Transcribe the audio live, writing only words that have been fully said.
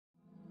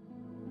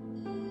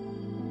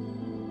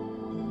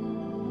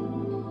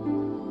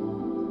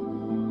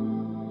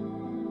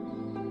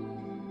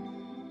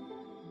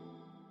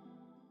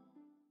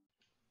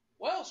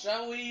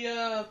shall we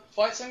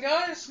fight some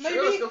guys? Maybe.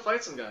 Sure, let's go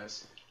fight some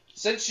guys.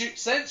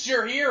 Since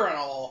you're here and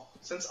all.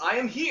 Since I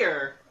am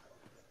here,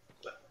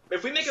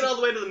 if we make it all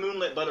the way to the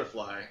Moonlit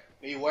Butterfly,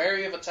 Be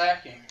wary of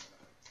attacking.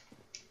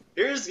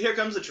 here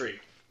comes the tree.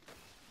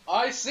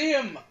 I see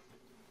him.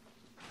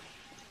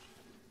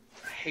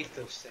 I hate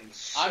those things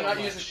so I'm not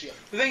much. using shield.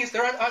 The thing is,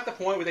 they're at the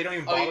point where they don't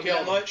even Oh, you bother me that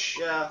killed them. much.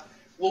 Yeah.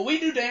 Will we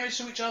do damage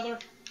to each other?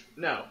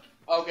 No.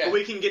 Okay. But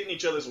we can get in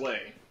each other's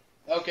way.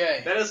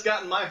 Okay. That has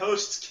gotten my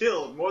hosts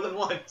killed more than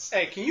once.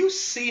 Hey, can you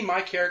see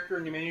my character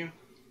in your menu?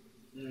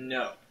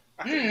 No.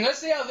 Let's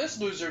see how this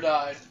loser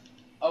died.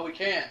 Oh, we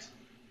can't.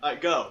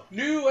 Alright, go.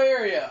 New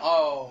area.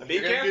 Oh, Be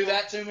you're gonna do careful.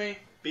 that to me?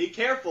 Be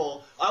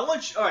careful. I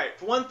want you. Alright,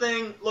 for one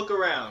thing, look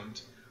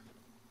around.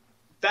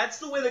 That's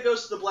the way that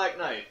goes to the Black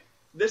Knight.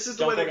 This is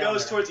the Don't way that go down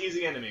goes there. towards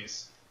easy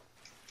enemies.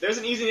 There's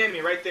an easy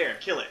enemy right there.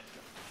 Kill it.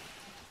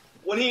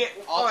 When he.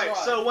 Alright,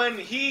 try. so when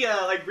he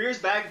rears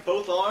back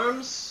both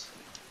arms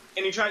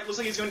and he looks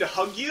like he's going to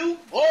hug you,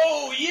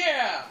 Oh,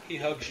 yeah! He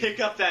hugs you. pick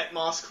up that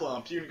moss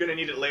clump. You're gonna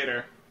need it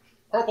later.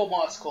 Purple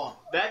moss clump.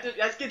 That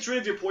gets rid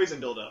of your poison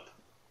buildup.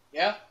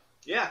 Yeah?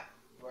 Yeah.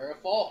 Where it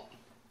fall.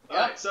 Yeah.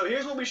 Alright, so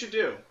here's what we should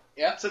do.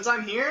 Yeah? Since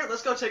I'm here,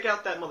 let's go take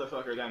out that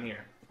motherfucker down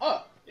here.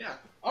 Oh, Yeah.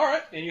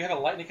 alright. And you have a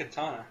lightning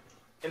katana.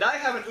 And I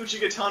have an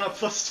Uchigatana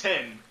plus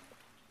 10.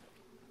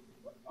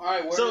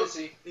 Alright, where So- is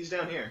he? He's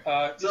down here.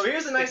 Just- So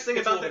here's the nice thing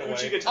it's a about the little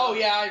bit away. Uchigatana. Oh,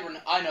 yeah,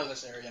 I know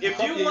this area now.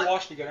 If you You want-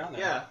 watched me go down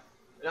there. Yeah.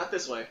 Not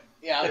this way.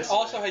 yeah, It's this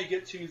also way. how you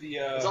get to the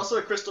There's also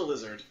a crystal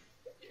lizard.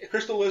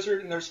 crystal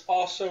lizard, and there's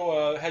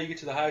also how you get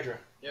to the Hydra.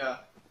 Yeah.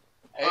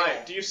 Hey,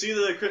 Alright, do you see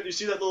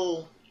that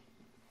little...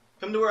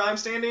 Come to where I'm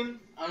standing,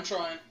 I'm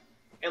trying.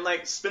 and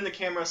spin the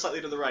camera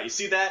slightly to the right. You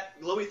see that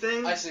glowy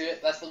thing? I see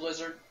it. That's the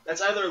lizard.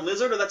 That's either a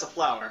lizard or that's a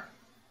flower.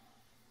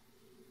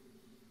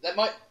 That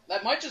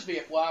might just be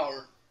a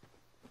flower.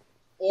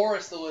 Or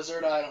it's the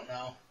lizard, I don't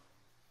know.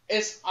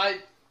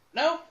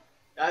 No?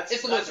 That's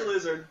It's a that's lizard. a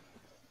lizard.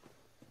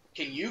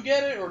 Can you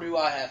get it, or do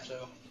I have to?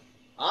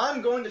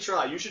 I'm going to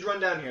try. You should run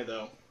down here,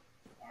 though.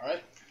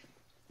 Alright.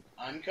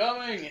 I'm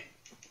coming.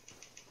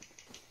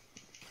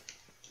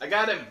 I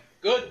got him.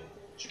 Good.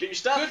 Should get your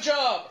stuff. Good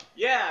job.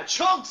 Yeah,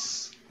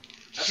 chunks!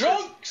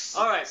 Chunks!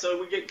 Alright,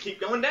 so we keep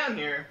going down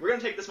here. We're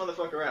gonna take this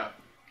motherfucker out.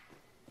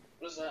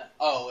 What is that?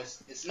 Oh,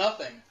 it's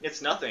nothing.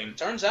 It's nothing.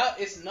 Turns out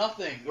it's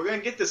nothing. We're gonna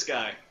get this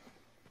guy.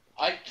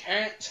 I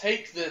can't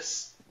take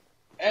this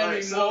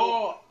Alright, anymore.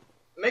 so-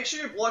 Make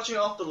sure you're watching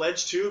off the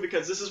ledge, too,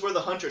 because this is where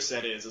the hunter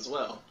set is, as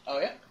well. Oh,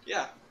 yeah?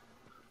 Yeah.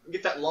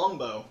 Get that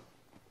longbow.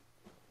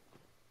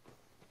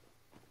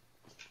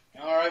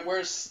 Alright,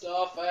 where's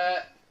stuff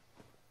at?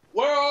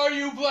 Where are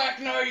you,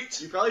 Black Knight?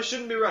 You probably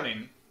shouldn't be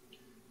running.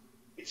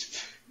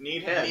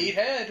 Need head. Need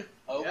head.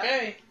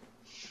 Okay.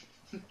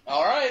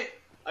 Alright.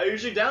 I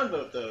usually down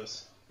both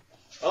those.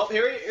 Oh,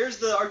 here's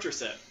the archer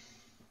set.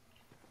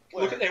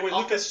 Look at- hey, wait,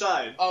 Off look this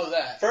side. Oh,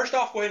 that. First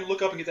off, go ahead and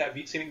look up and get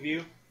that scenic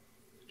view.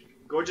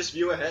 Gorgeous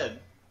view ahead.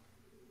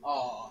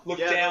 Aw. Look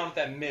Yeah, down at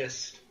that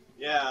mist.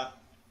 Yeah.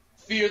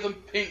 Fear the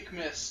pink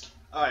mist.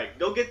 Alright,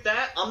 go get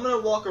that. I'm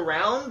gonna walk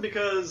around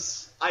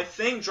because I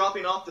think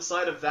dropping off the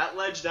side of that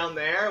ledge down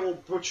there will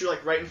put you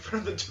right in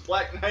front of the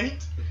Black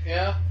Knight.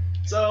 Yeah?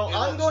 So It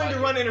I'm looks going like to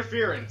it. run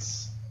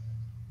interference.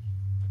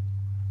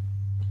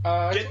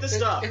 Get the It's-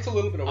 stuff. It's a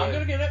little bit away. I'm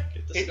gonna get it.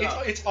 Get the It-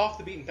 stuff. it's off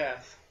the beaten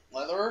path.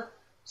 Leather.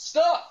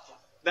 Stuff!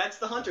 That's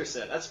the hunter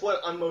set. That's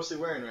what I'm mostly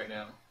wearing right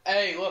now.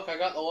 Hey, look, I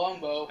got the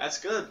longbow. That's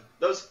good.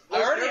 Those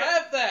I already they're-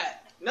 have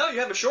that! No, you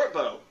have a short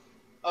bow.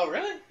 Oh,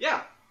 really?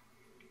 Yeah.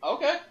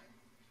 Okay.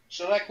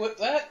 Should I equip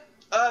that?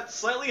 It's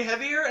slightly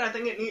heavier, and I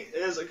think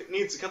it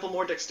needs a couple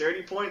more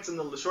dexterity points than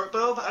the short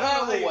bow. But I don't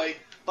know how We'll you, wait.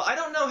 But I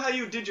don't know how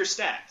you did your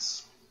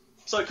stats,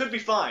 so it could be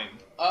fine.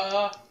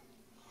 What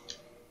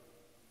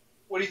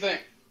do you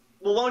think?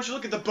 Well, why don't you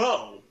look at the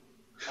bow?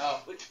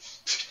 Oh.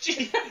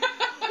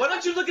 Why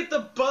don't you look at the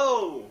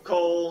bow,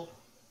 Cole?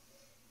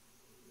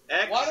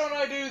 X. Why don't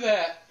I do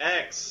that?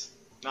 X,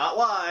 not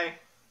Y.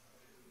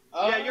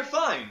 Yeah, you're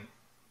fine.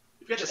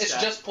 You've got the It's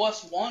stat. just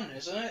 +1,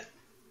 isn't it?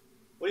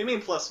 What do you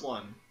mean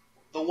 +1?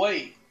 The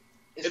weight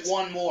is It's-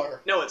 1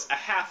 more. No, it's a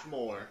half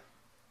more.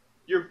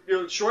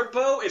 Your short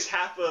bow is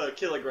half a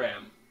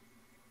kilogram.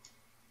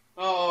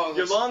 Oh, Your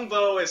this, long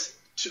bow is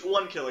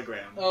 1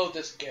 kilogram. oh,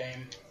 this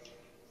game.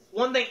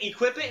 One thing,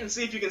 equip it and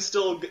see if you can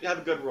still have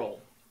a good roll.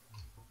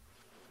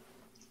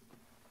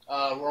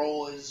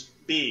 Roll is...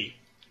 B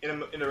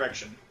in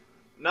erection.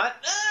 Not.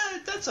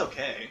 That's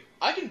okay.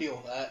 I can deal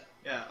with that.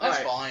 Yeah. That's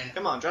alright. fine.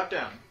 Come on, drop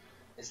down.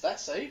 Is that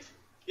safe?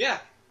 Yeah.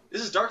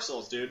 This is Dark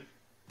Souls, dude.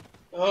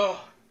 Ugh,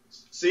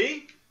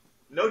 See?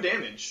 No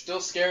damage. still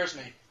scares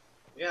me.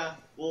 Yeah.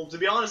 Well, to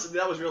be honest, if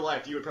that was real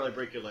life, you would probably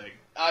break your leg.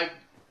 I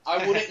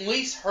would at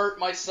least hurt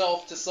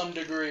myself to some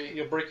degree.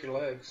 You'll break your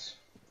legs.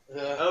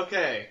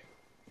 Okay.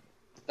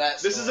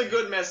 That's This is a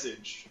good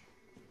message.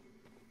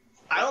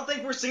 I don't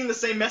think we're seeing the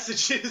same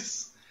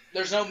messages.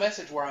 There's no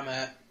message where I'm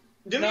at.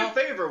 Do me No. a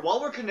favor. While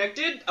we're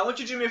connected, I want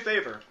you to do me a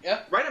favor.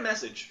 Yeah? Write a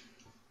message.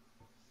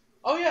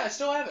 Oh yeah, I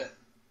still have it.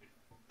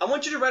 I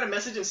want you to write a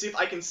message and see if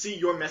I can see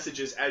your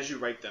messages as you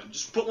write them.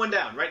 Just put one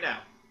down right now.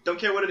 Don't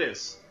care what it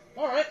is.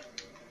 Alright.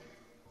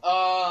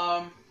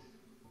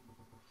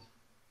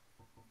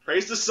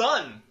 Praise the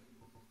sun.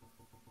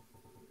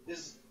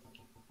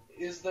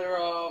 Is there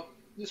a...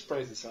 Just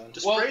praise the sun.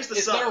 Just praise the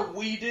sun. Is there a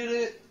we did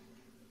it?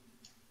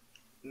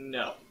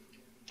 No.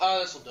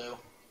 This'll do.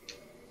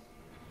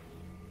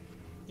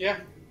 Yeah,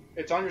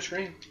 it's on your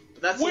screen.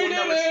 But that's the one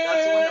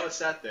that was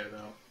sat there,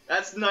 though.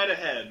 That's night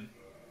ahead.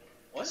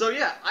 What? So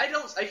yeah, I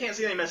can't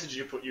see any messages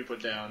you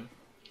put down.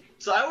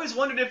 So I always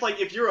wondered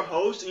if you're a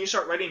host and you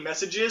start writing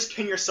messages,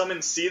 can your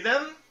summon see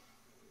them?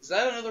 Is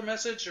that another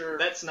message, or...?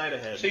 That's night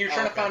ahead. So you're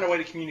trying to find a way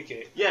to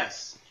communicate.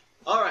 Yes.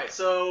 Alright,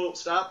 so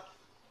stop.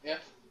 Yeah.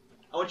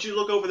 I want you to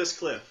look over this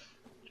cliff.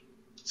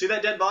 See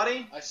that dead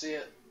body? I see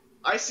it.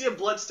 I see a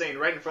blood stain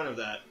right in front of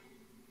that.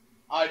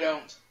 I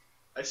don't.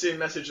 I see a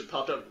message that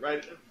popped up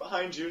right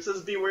behind you. It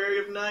says, "Be wary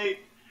of night."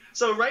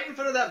 So right in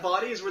front of that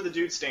body is where the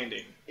dude's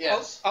standing.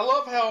 Yes. I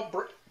love how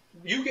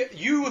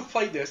you have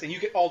played this and you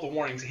get all the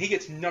warnings. He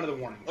gets none of the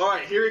warnings. All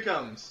right, here he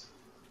comes.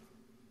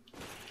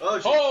 Oh!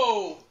 Geez.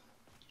 Oh!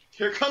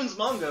 Here comes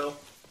Mongo.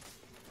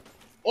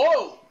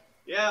 Oh!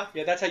 Yeah.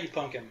 Yeah, that's how you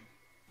punk him.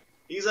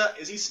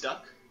 Is he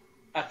stuck?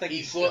 I think He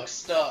he's looks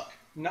stuck.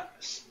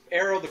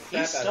 Arrow the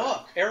crap He's out stuck.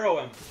 of him. Arrow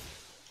him.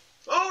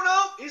 Oh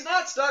no, he's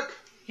not stuck.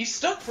 He's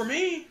stuck for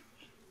me.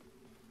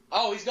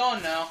 Oh, he's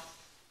gone now.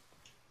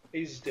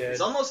 He's dead.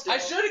 He's almost dead. I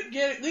should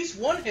get at least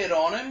one hit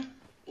on him.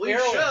 Well, you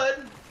Arrow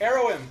should.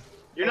 Arrow him.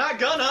 You're not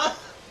gonna.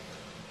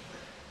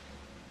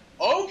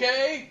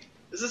 Okay.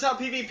 This is how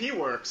PvP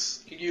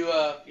works. Could you,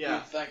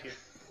 Yeah. Thank you.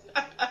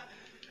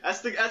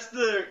 That's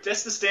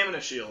the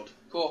stamina shield.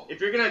 Cool. If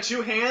you're gonna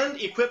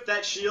two-hand, equip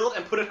that shield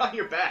and put it on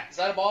your back. Is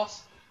that a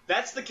boss?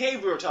 That's the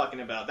cave we were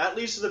talking about. That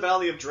leads to the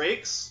Valley of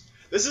Drakes.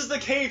 This is the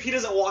cave he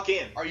doesn't walk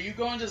in. Are you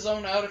going to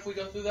zone out if we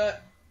go through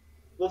that?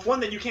 Well, for one,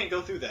 then you can't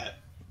go through that.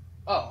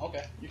 Oh,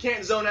 okay. You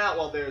can't zone out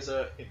while there's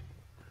a...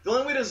 The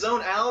only way to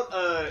zone out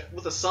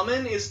with a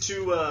summon is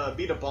to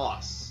beat a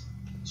boss.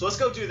 So let's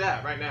go do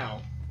that right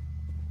now.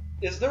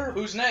 Is there...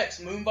 Who's next?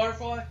 Moon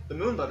Butterfly? The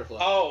Moon Butterfly.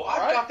 Oh, I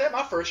Alright. got that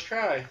my first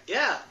try.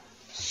 Yeah.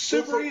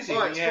 Super Well, easy.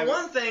 Alright, when you for have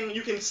one thing,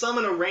 you can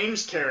summon a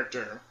ranged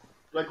character.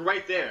 Like,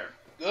 right there.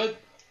 Good.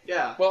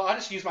 Yeah. Well, I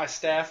just use my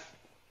staff.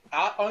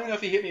 I don't know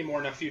if he hit me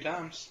more than a few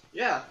times.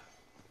 Yeah.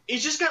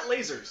 He's just got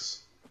lasers.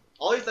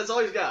 That's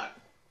all he's got.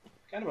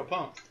 Kind of a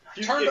punk.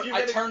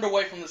 I turned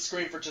away from the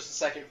screen for just a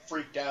second,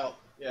 freaked out.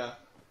 Yeah.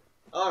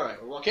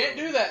 Alright, we're walking. Can't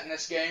do that in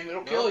this game,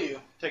 it'll kill you.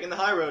 Taking the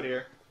high road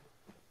here.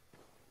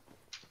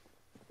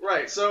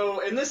 Right,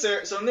 so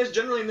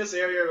generally in this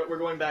area that we're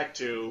going back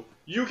to,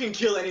 you can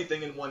kill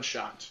anything in one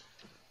shot.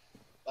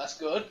 That's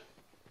good.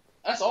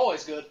 That's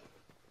always good.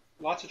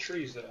 Lots of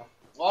trees, though.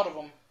 A lot of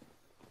them.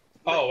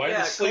 Oh, and yeah,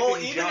 the sleeping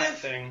Cole, giant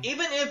thing.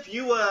 Even if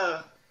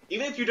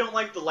you don't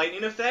like the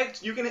lightning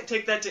effect, you can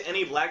take that to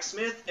any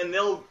blacksmith and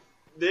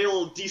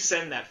they'll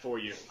descend that for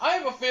you. I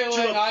have a feeling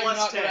To a I'm plus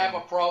not going to 10. have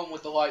a problem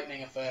with the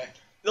lightning effect.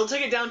 They'll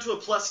take it down to a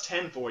plus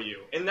 10 for you.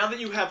 And now that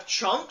you have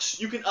chunks,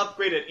 you can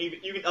upgrade it.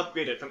 You can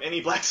upgrade it from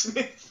any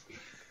blacksmith.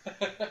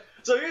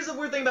 So here's the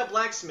weird thing about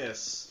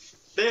blacksmiths.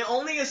 They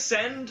only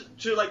ascend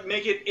to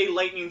make it a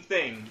lightning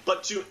thing,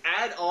 but to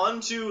add on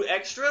to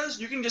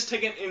extras, you can just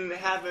take it and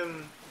have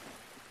him.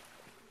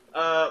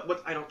 I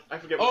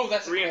forget. Oh,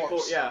 that's a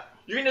corpse. Yeah,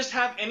 you can just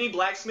have any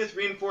blacksmith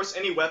reinforce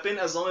any weapon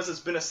as long as it's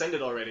been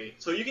ascended already.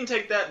 So you can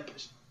take that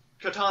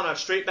katana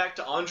straight back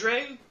to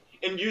Andre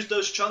and use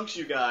those chunks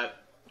you got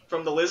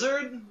from the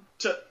lizard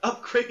to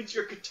upgrade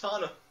your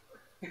katana.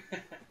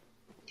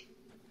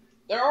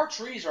 There are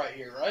trees right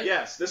here, right?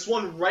 Yes, this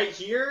one right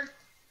here.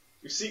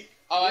 You see?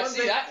 Oh, I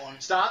see that one.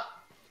 Stop.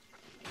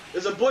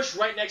 There's a bush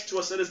right next to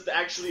us that is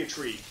actually a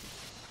tree.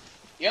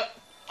 Yep,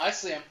 I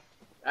see him.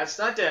 That's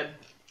not dead.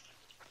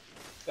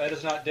 That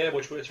is not dead,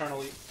 which would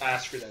eternally... I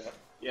screwed that up.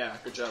 Yeah,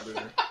 good job,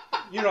 Boozer.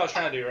 You know what I was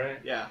trying to do, right?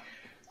 Yeah,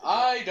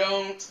 I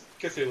don't.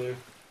 Cthulhu.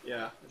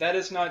 yeah. That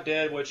is not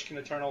dead, which can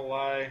eternal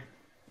lie.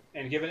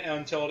 And given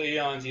untold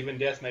eons, even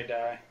death may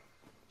die.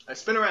 I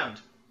spin around.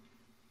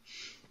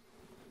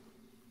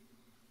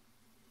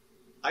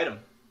 Item.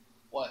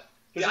 What?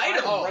 There's The an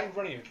item! right in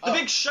front of you. The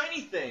big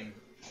shiny thing.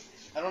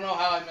 I don't know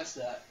how I missed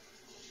that.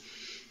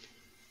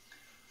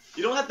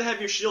 You don't have to have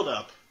your shield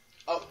up.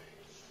 Oh,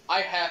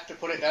 I have to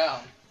put it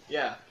down.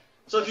 Yeah.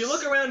 So if you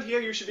look around here,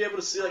 you should be able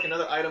to see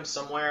another item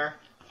somewhere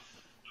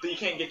that you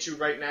can't get to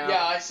right now.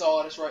 Yeah, I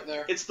saw it. It's right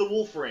there. It's the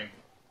wolf ring.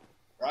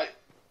 Right?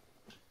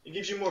 It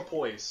gives you more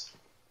poise.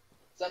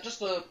 Is that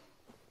just a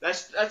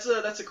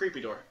That's a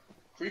creepy door.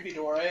 creepy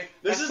door, eh?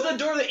 This is the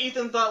door that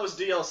Ethan thought was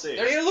DLC.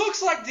 It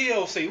looks like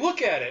DLC.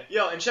 Look at it.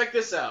 Yo, and check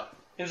this out.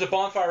 There's a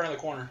bonfire around the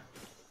corner.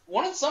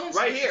 One of the summons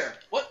Right here.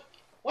 What?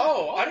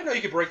 Oh, I didn't know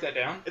you could break that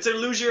down. It's an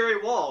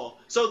illusionary wall.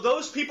 So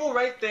those people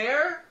right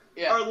there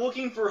Yeah. are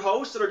looking for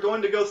hosts that are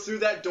going to go through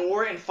that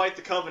door and fight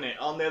the Covenant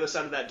on the other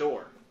side of that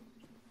door.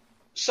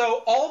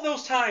 So all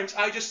those times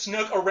I just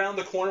snuck around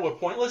the corner were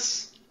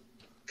pointless?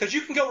 Because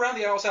you can go around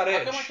the outside How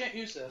edge. come I can't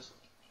use this?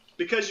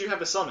 Because you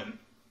have a summon.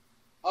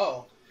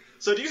 Oh.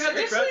 So do you have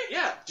Seriously? the crest?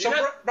 Yeah. Do you So,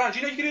 have, Brian, do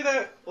you know you can do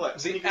that? what? The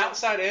Sneak up?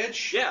 outside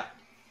edge? Yeah.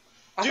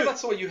 I Dude, thought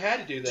that's the way you had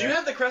to do that. Do you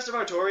have the crest of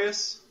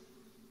Artorias?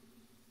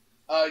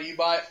 You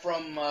buy it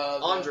from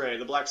Andre,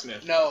 the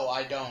blacksmith. No,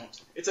 I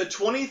don't. It's a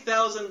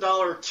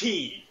 $20,000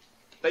 key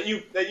that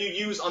you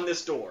use on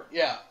this door.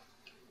 Yeah.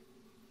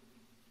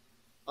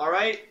 All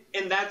right,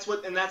 and that's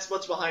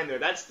what's behind there.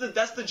 That's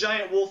the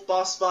giant wolf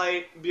boss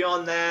fight.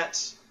 Beyond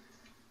that,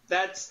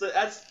 that's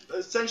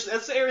essentially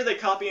the area they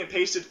copy and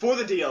pasted for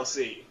the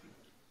DLC.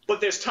 But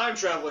there's time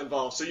travel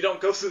involved, so you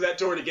don't go through that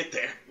door to get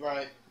there.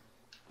 Right.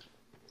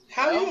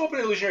 How do you open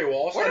illusionary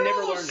walls? Where I did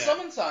never all learned those that.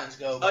 summon signs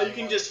go? by You the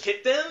can way? just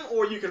hit them,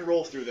 or you can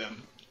roll through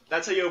them.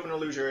 That's how you open an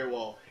illusionary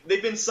wall.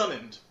 They've been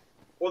summoned,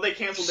 or they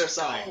canceled their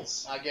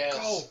signs. I guess.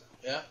 Go.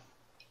 Yeah.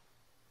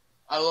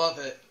 I love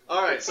it.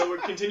 All right, so we're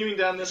continuing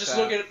down this Just path.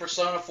 look at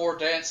Persona 4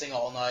 dancing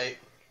all night.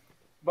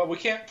 But we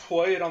can't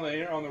play it on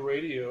the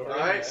radio. Or All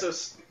right, so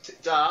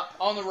stop.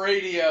 On the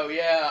radio,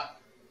 yeah.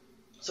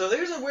 So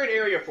there's a weird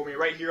area for me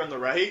right here on the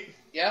right.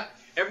 Yeah?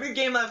 Every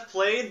game I've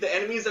played, the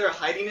enemies that are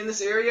hiding in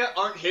this area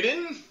aren't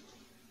hidden.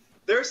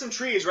 There are some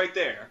trees right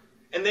there,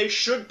 and they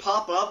should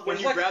pop up when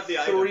There's you like grab the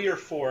three item. or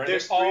four. And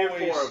There's they three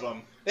always, or four of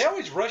them. They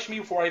always rush me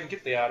before I even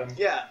get the item.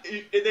 Yeah,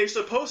 they're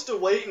supposed to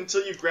wait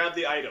until you grab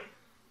the item.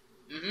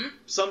 Mm-hmm.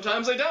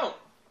 Sometimes they don't.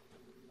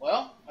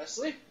 Well, I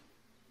see.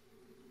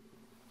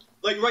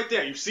 Like right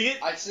there, you see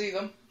it? I see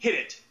them. Hit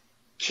it.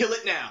 Kill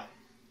it now.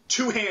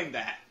 Two-hand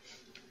that.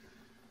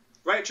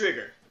 Right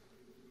trigger.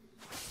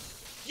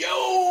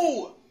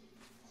 Yo!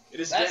 It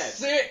is That's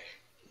dead. sick!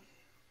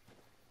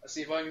 Let's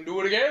see if I can do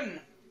it again.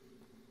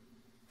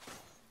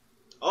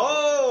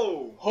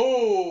 Oh!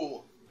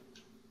 Oh!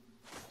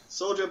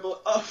 Soldier bullet.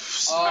 Oh,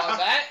 stop.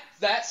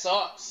 That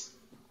sucks.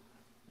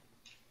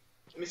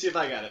 Let me see if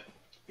I got it.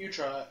 You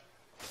try it.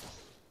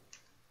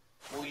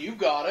 Well, you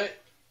got it.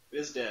 It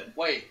is dead.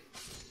 Wait.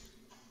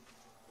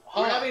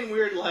 We're Huh. having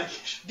weird lag.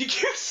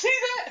 Did you see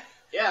that?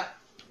 Yeah.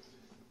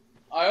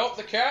 I hope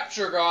the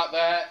capture got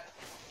that.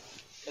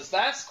 Because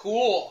that's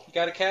cool. You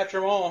gotta capture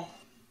them all.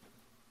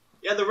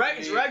 Yeah,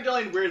 it's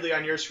ragdolling weirdly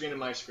on your screen and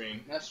my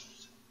screen. That's.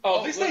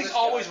 Oh, these look at things this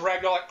always guy.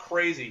 ragdoll like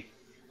crazy.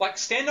 Like,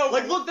 stand over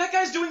Like, look, that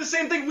guy's doing the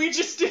same thing we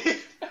just did.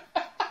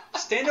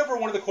 stand over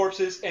one of the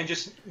corpses and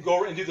just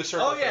go and do the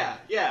circle Oh, yeah,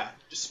 thing. yeah.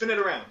 Just spin it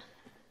around.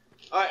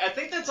 Alright, I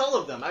think that's all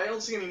of them. I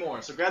don't see any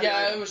more, so grab the Yeah,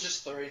 item. it was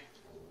just 3.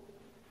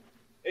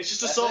 It's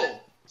just a That's soul.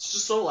 it? It's just a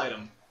soul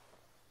item.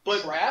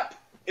 But Trap?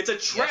 it's a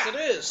trap. Yes, it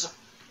is.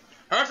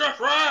 That's a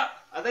trap!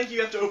 I think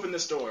you have to open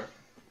this door.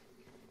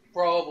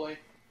 Probably.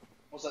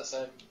 What's that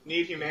say?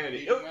 Need humanity.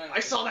 Need Oh, humanity. I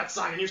saw that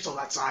sign and you saw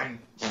that sign.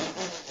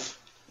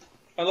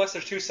 Unless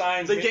there's two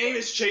signs. The game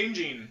is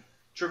changing.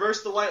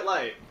 Traverse the white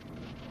light.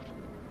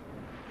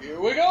 Here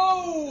we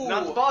go!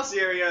 Not the boss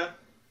area,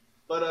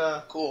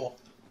 but Cool.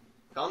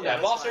 calm Yeah,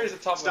 down. boss it's area fine.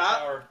 is the top Stop. of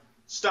the tower.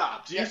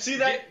 Stop. Do you Yeah, see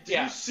that? yeah.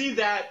 Do you see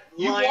that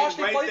You line watched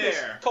me right play there?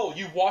 this. Cole,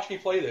 you watched me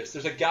play this.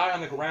 There's a guy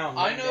on the ground.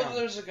 I laying know down.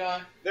 there's a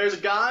guy. There's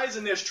guys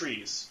and there's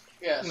trees.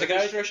 Yes. And the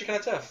guys are actually kind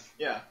of tough.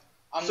 Yeah.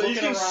 I'm So you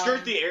looking can around.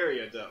 skirt the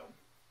area though.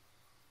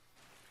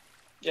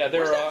 Yeah,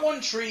 they're. Where's that one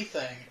tree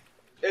thing?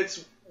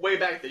 It's way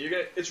back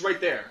there. It's right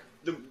there.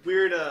 The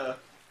weird.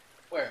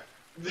 Where?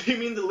 Do you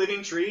mean the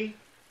living tree?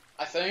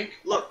 I think.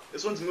 Look,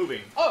 this one's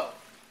moving. Oh.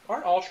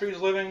 Aren't all trees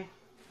living?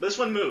 This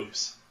one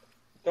moves.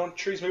 Don't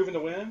trees move in the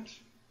wind?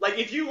 Like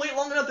if you wait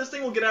long enough, this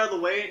thing will get out of the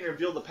way and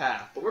reveal the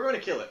path. But we're going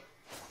to kill it.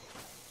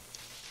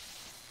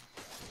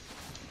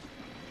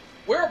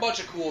 We're a bunch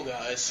of cool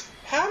guys.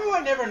 How do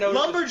I never know?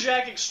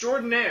 Lumberjack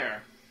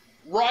Extraordinaire.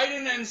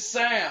 Ryden and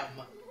Sam.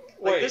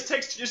 Like, Wait. this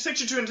takes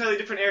you to an entirely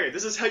different area.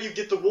 This is how you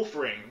get the wolf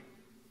ring.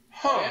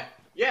 Huh. Yeah.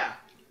 Yeah,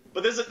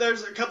 but there's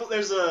a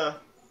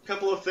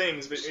couple of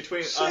things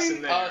between us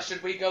and there.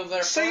 Should we go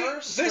there See,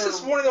 first? this or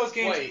is one of those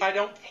games wait? I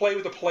don't play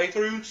with a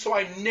playthrough, so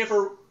I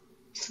never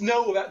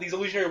know about these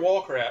illusionary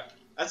wall crap.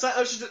 That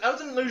was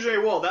an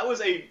illusionary wall. That was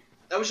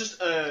just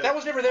That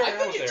was never there I when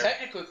I was think it there.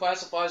 technically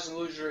classifies an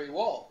illusory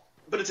wall.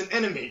 but it's an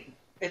enemy.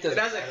 It It doesn't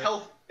has a matter.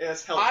 health. It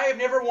has health. I have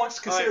never once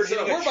considered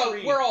so hitting a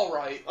tree. We're all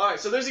right. All right,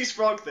 so there's these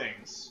frog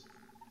things.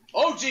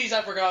 Oh, jeez,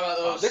 I forgot about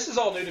those. This is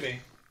all new to me.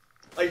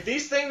 Like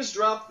these things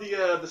drop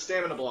the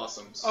stamina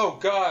blossoms. Oh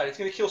god, it's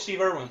gonna kill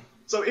Steve Irwin.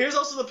 So here's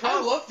also the I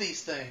problem. love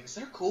these things.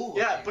 They're cool.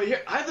 Yeah, looking. but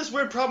here I have this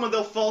weird problem where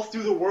they'll fall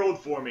through the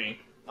world for me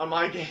on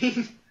my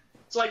game,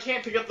 so I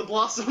can't pick up the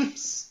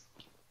blossoms.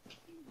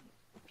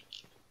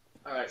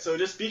 All right, so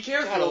just be God, I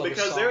careful love this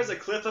because song. there is a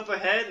cliff up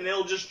ahead and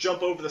it'll just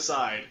jump over the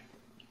side.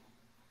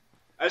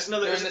 I just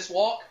know that During there's this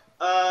walk,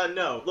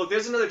 no. Look,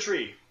 there's another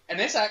tree.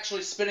 and it's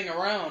actually spinning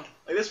around.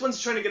 Like this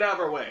one's trying to get out of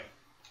our way,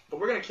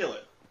 but we're gonna kill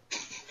it.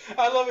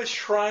 I love it's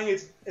trying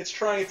its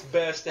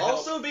best to help.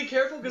 Also, be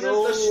careful because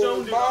there's the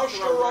stone dude off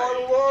to our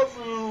right.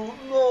 love you.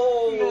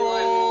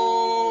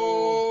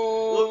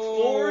 No. Look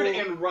forward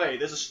and right.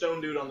 There's a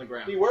stone dude on the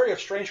ground. Be wary of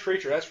strange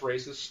creature. That's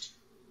racist.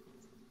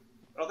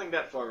 I don't think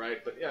that far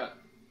right, but yeah.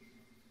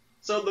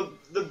 So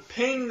the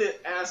pain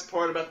that ass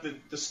part about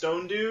the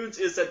stone dudes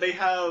is that they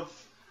have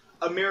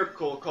a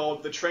miracle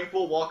called the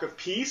Tranquil Walk of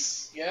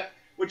Peace, Yeah.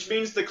 which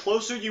means the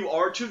closer you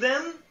are to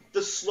them,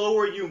 the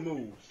slower you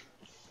move.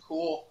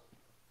 Cool.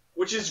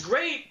 Which is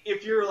great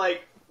if you're,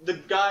 like, the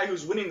guy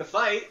who's winning the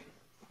fight.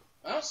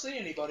 I don't see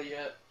anybody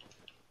yet.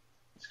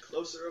 It's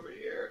closer over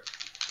here.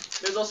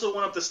 There's also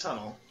one up this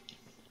tunnel.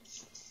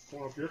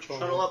 One of your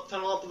Tunnel up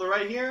to the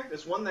right here.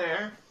 There's one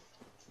there.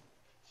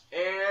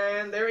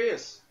 And there he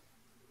is.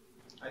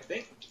 I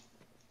think.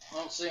 I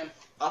don't see him.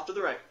 Off to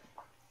the right.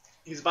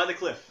 He's by the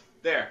cliff.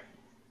 There.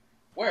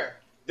 Where?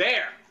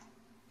 There!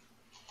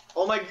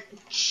 Oh my...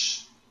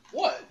 Shh.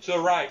 What? To the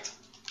right.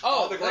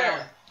 Oh, On the there.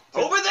 ground.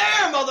 Over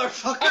there,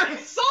 motherfucker! I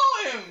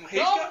saw him!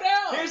 Calm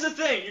down! Here's the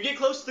thing. You get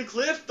close to the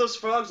cliff, those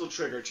frogs will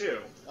trigger, too.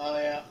 Oh,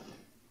 yeah.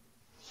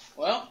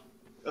 Well,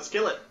 Let's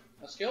kill it.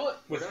 let's kill it.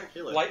 With We're gonna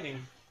kill it.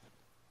 lightning.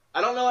 I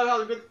don't know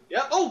how good...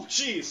 Yep. Oh,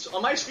 jeez.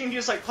 On my screen, he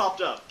just, like,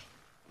 popped up.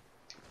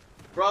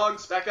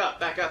 Frogs, back up,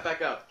 back up,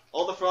 back up.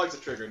 All the frogs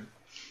have triggered.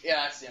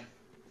 Yeah, I see him.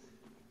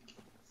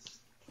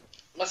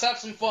 Let's have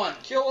some fun.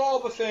 Kill all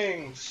the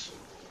things.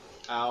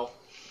 Ow.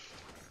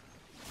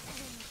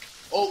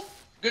 Oh,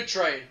 good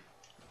trade.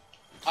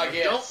 I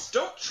guess.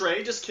 Don't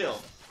trade, just kill.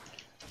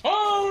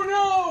 Oh,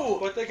 no!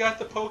 But they got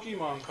the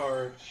Pokemon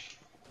cards.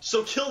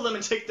 So kill them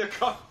and take their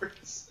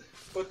cards.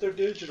 But they're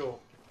digital.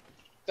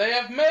 They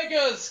have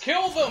megas!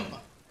 Kill them!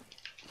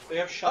 They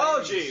have shinies.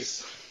 Oh,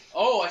 jeez.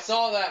 Oh, I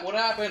saw that. What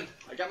happened?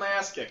 I got my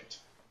ass kicked.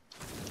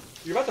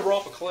 You're about to roll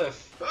off a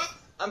cliff.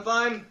 I'm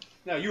fine.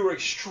 No, you were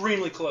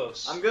extremely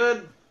close. I'm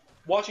good.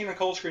 Watching the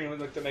cold screen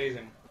looked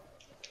amazing.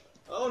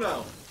 Oh,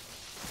 no.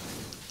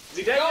 Is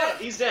he dead Got yet?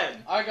 him. He's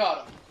dead. I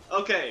got him.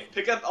 Okay,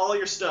 pick up all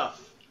your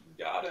stuff.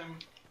 Got him.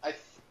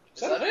 Is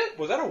that it?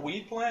 Was that a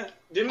weed plant?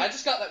 I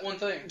just got that one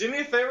thing. Do me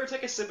a favor,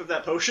 take a sip of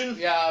that potion.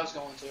 Yeah, I was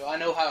going to. I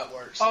know how it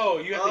works. Oh,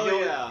 you have to heal.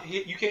 yeah.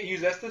 You can't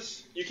use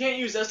Estus? You can't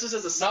use Estus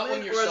as a Not summon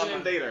when you're or as an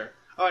summoned. invader.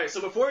 Alright,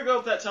 so before we go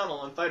up that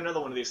tunnel and fight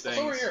another one of these things...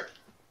 What's over here?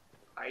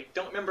 I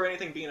don't remember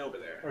anything being over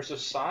there. There's a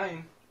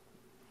sign.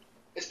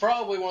 It's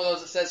probably one of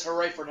those that says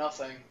hooray for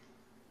nothing.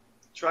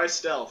 Try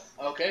stealth.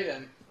 Okay,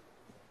 then.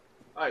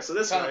 Alright, so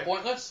this Kind way. of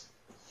pointless.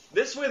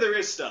 This way there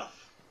is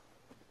stuff.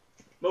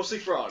 Mostly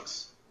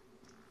frogs.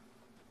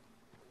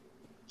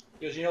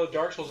 Because you know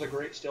Dark Souls is a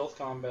great stealth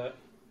combat.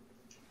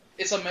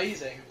 It's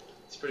amazing.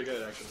 It's pretty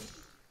good, actually.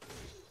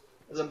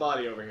 There's a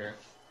body over here.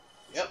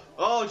 Yep.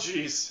 Oh,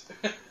 jeez.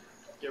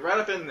 Get right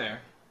up in there.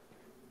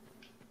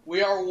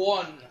 We are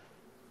one.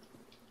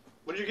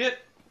 What did you get?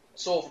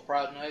 Soul for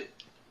Proud Knight.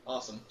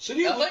 Awesome. So do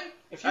you? Nothing?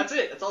 If you, That's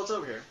it. That's all that's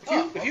over here.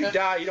 if you okay.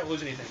 die, you don't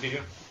lose anything, do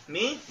you?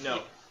 Me?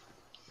 No.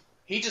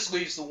 He just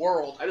leaves the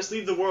world. I just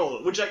leave the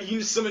world, which you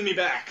can summon me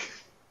back.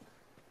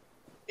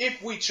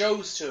 If we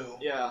chose to.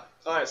 Yeah.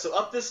 Alright, so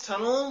up this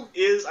tunnel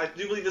is, I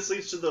do believe this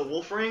leads to the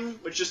wolf ring,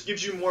 which just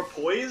gives you more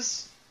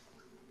poise.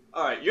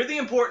 Alright, you're the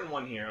important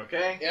one here,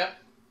 okay? Yeah?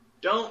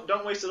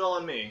 Don't waste it all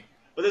on me.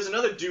 But there's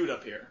another dude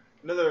up here.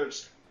 Another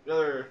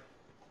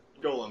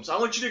golem. So I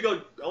want you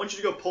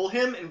to go pull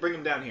him and bring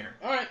him down here.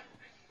 Alright.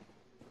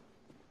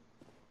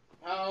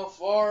 How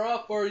far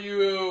up are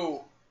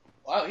you?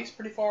 Wow, he's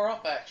pretty far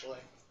up, actually.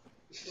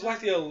 This is like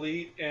the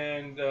elite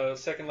and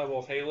second level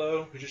of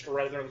Halo, who's just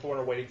right there in the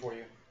corner waiting for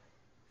you.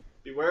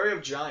 Be wary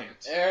of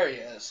giants. There he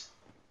is.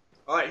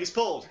 Alright, he's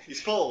pulled.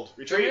 He's pulled. Come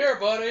Retreat. here,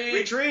 buddy.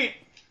 Retreat!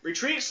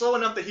 Retreat slow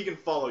enough that he can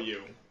follow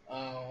you.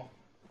 Oh.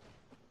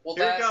 Well,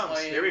 Here he that's comes.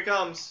 lame. Here he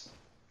comes.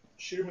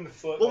 Shoot him in the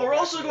foot. Well, while we're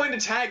also backing going up.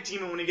 to tag team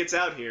him when he gets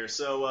out here,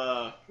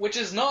 so, Which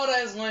is not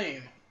as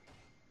lame.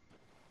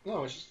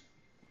 No, it's just...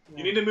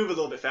 you need to move a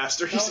little bit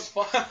faster. That was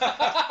fun.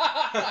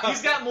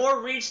 He's got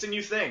more reach than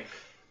you think.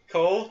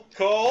 Cole?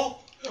 Oh!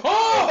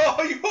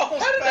 You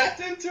almost How did backed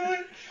into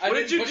it? What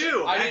did you do?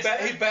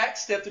 He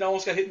backstepped and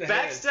almost got hit in the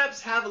head.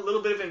 Backsteps have a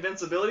little bit of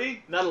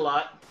invincibility, not a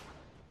lot.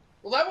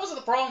 Well, that wasn't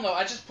the problem, though.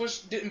 I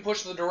just didn't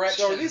push the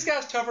direction. So are these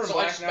guys tougher than So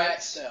I Black just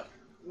Knights? backstep.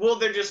 Well,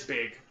 they're just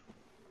big.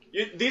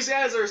 These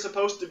guys are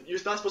supposed to... You're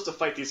not supposed to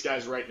fight these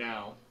guys right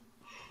now.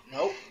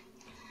 Nope.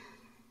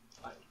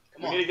 Come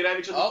We on. need to get at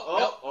each other.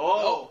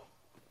 Oh,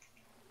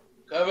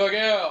 Go, go,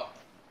 go.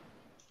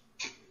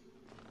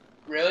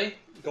 Really?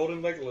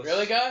 Golden Legolas.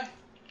 Really, guy?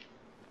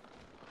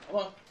 Come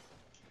on.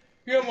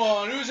 Come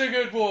on, who's a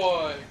good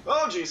boy?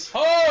 Oh, jeez.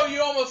 Oh,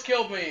 you almost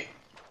killed me.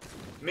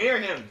 Me or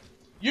him?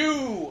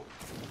 You.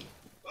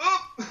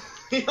 Oh!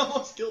 He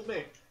almost killed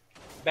me.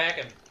 Back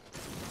him.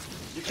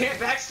 You can't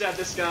backstab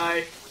this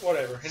guy.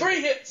 Whatever.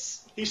 3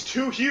 hits. He's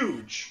too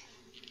huge.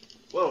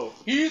 Whoa.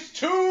 He's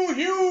too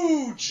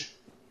huge.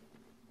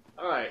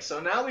 Alright, so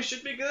now we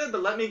should be good,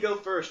 but let me go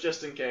first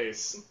just in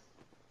case.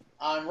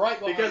 I'm right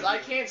behind Because I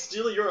you. can't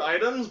steal your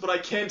items, but I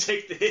can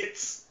take the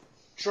hits.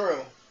 True.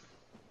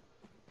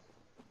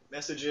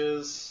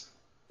 Messages.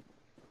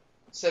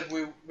 Said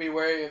we be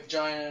wary of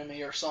giant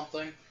enemy or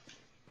something.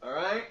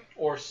 Alright.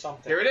 Or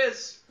something. Here it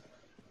is.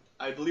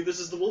 I believe this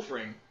is the wolf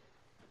ring.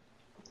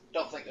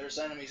 Don't think there's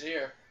enemies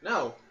here.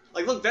 No.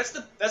 Like, look, that's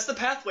the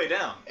pathway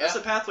down. That's Yeah.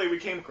 the pathway we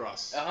came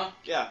across. Uh-huh.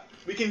 Yeah.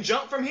 We can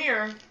jump from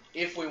here.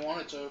 If we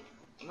wanted to.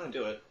 I'm gonna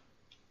do it.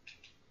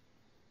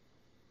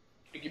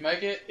 Did you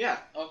make it? Yeah.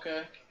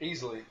 Okay.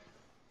 Easily.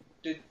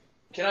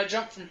 Can I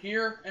jump from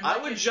here? And I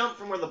would jump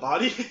from where the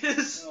body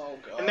is. Oh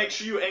god. And make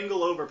sure you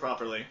angle over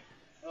properly.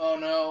 Oh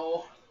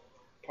no.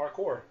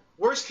 Parkour.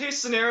 Worst case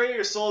scenario,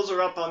 your souls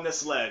are up on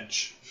this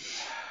ledge.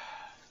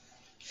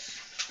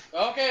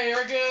 Okay, here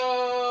we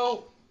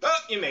go. Oh,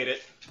 you made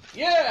it.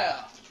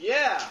 Yeah.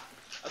 Yeah.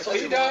 If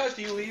he dies,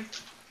 do you leave?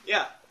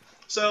 Yeah.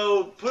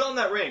 So, put on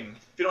that ring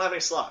if you don't have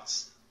any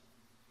slots.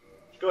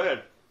 Go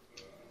ahead.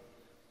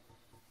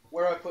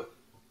 Where do I put?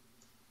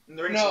 In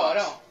the ring No, slots.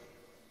 I don't.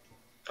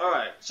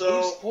 Alright, Who's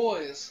so...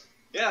 poise?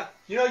 Yeah.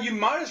 You know, you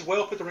might as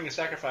well put the ring of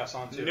sacrifice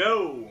on too.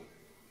 No.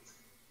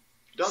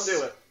 Don't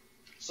do it.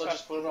 So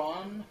just put it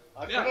on?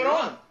 I Yeah, put it you're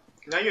on.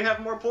 Now you have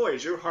more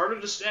poise. You're harder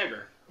to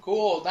stagger.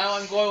 Cool, now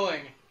I'm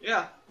glowing.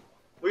 Yeah.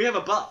 We have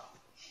a buff.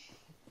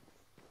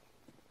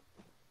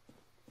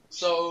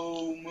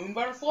 So, moon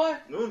butterfly?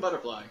 Moon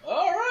butterfly.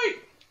 Alright!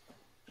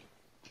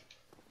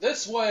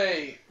 This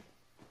way!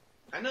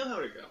 I know how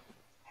to go.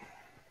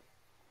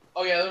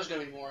 Oh yeah, there's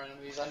gonna be more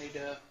enemies. I need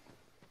to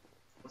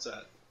What's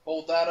that?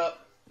 hold that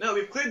up. No,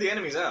 we've cleared the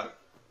enemies out.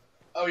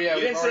 Oh yeah, You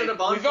we've didn't set already, it a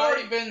bonfire? we've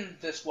already been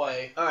this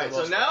way. Alright,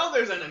 so now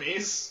there's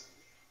enemies.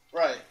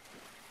 Right.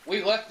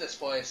 We left this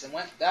place and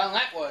went down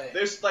that way.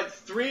 There's like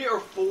 3 or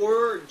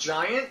 4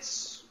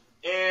 giants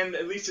and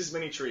at least as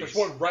many trees. There's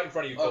one right in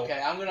front of you, Cole. Okay,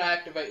 I'm gonna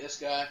activate this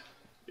guy.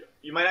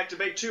 You might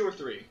activate 2 or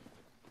 3.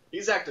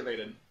 He's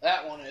activated.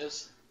 That one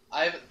is.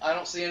 I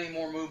don't see any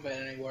more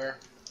movement anywhere.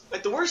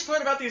 Like, the worst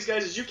part about these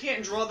guys is you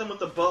can't draw them with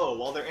a bow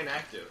while they're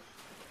inactive.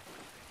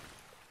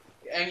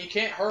 And you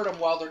can't hurt them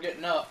while they're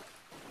getting up.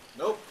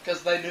 Nope.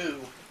 Because they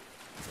knew.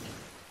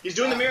 He's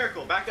doing the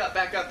miracle. Back up,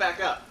 back up, back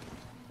up.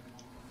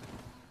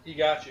 He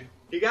got you.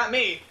 He got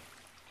me.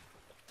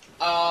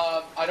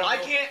 I don't know.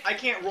 I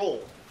can't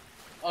roll.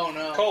 Oh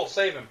no. Cole,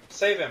 save him.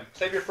 Save him.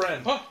 Save your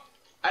friend. Huh.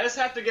 I just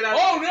have to get out.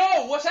 Oh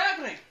no! What's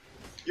happening?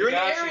 You're in the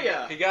Got you.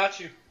 area. He got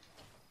you.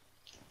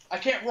 I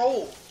can't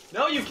roll.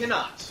 No, you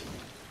cannot.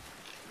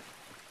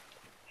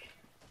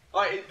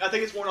 Alright, I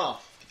think it's worn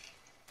off.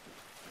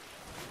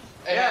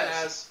 It Yeah, it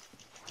has. has.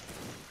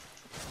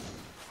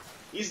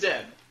 He's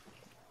dead.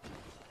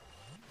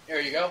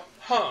 There you go.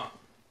 Huh.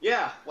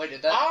 Yeah. Wait,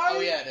 did that? I Oh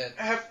yeah, it did.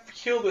 have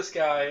killed this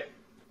guy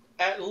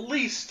at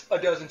least a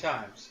dozen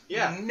times.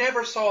 Yeah.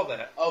 Never saw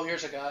that. Oh,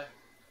 here's a guy.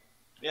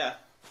 Yeah.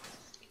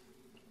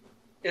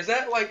 Is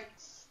that like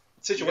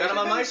You situation? got him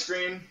on my based?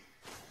 screen.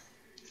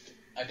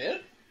 I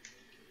did?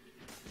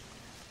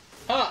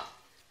 Huh.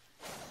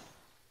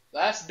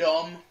 That's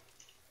dumb.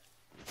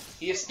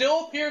 He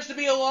still appears to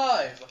be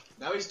alive.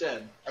 Now he's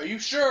dead. Are you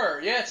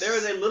sure? Yes. There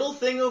is a little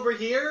thing over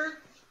here.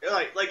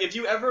 Like if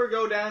you ever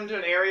go down to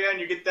an area and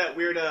you get that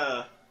weird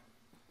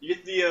you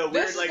get the This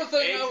weird is like the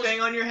thing egg I was-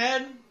 thing on your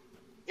head.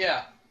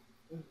 Yeah.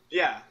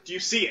 Yeah. Do you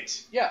see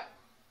it? Yeah.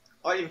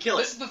 Oh, you can kill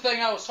This it. is the thing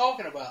I was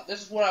talking about.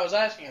 This is what I was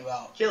asking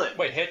about. Kill it.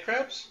 Wait, head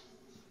crabs?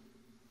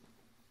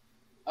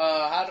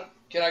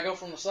 Can I go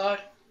from the side?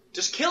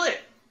 Just kill it.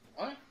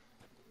 Alright.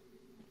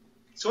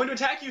 It's going to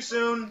attack you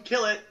soon.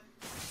 Kill it.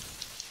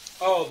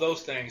 Oh,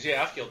 those things.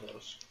 Yeah, I've killed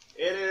those.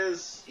 It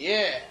is.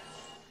 Yeah.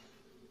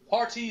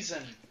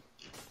 Partisan.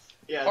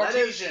 Yeah. That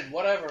is. Partisan.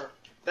 Whatever.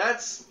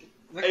 That's. Is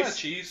that kind It's- of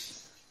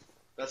cheese?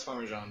 That's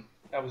Parmesan.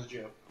 That was a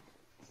joke.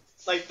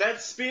 Like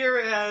that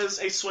spear has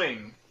a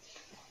swing,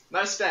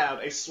 not a stab.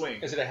 A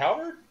swing. Is it a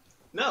halberd?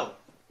 No,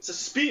 it's a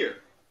spear.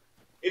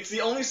 It's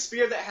the only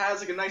spear that has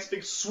like a nice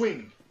big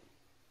swing.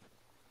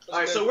 All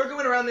right, so we're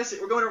going around this.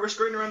 We're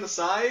skirting around the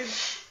side.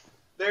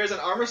 There's an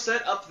armor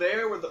set up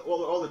there where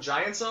all the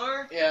giants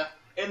are, Yeah.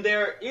 and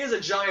there is a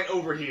giant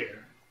over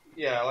here.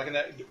 Yeah, like in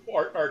that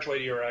archway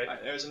to your right. All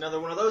right, there's another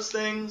one of those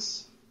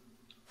things.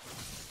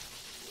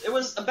 It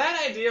was a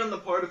bad idea on the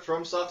part of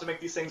FromSoft to make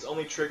these things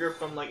only trigger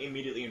from like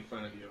immediately in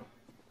front of you.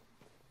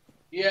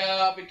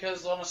 Yeah,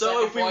 because on a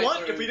So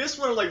second if we just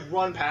want to like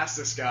run past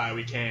this guy,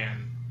 we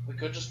can. we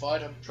could just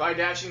fight him. Try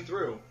dashing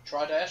through.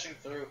 Try dashing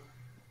through.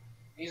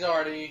 He's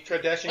already. Try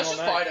dashing Let's all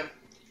just night. fight him.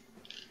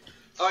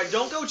 All right,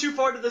 don't go too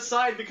far to the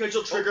side because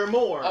you'll trigger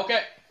more.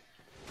 Okay.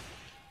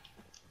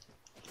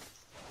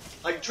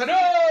 Like try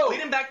No! to lead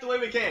him back the way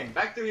we came.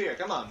 Back through here.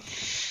 Come on.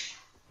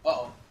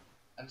 Uh-oh.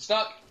 I'm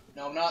stuck.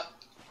 No, I'm not.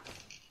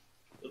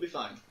 You'll be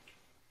fine.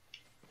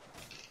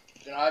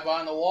 Then I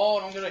behind the wall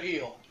and I'm gonna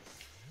heal.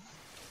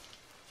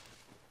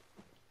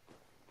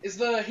 Is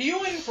the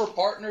healing for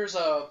partners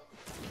a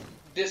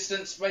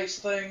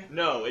distance-based thing?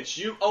 No, it's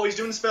you. Oh, he's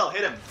doing the spell.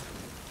 Hit him.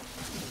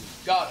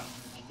 Got him.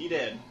 He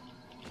did.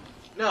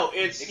 No,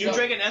 it's you got-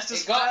 drank an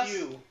Estus It got flask.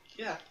 you.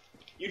 Yeah.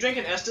 You drank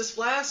an Estus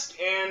flask,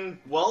 and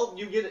well,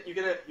 you get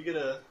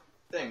a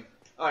thing.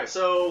 All right,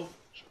 so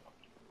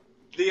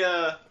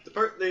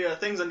the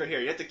things under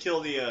here. You have to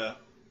kill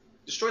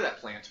destroy that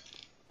plant.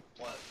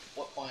 What?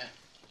 What plant?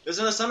 There's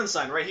another summon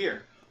sign right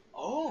here.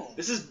 Oh.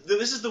 This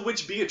is the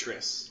witch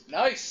Beatrice.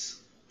 Nice.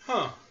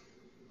 Huh.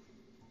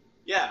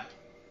 Yeah,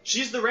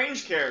 she's the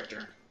range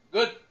character.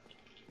 Good.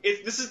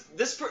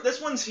 This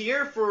one's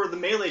here for the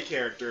melee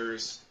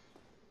characters.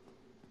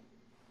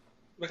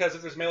 Because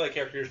if there's melee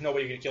characters, there's no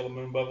way you can kill the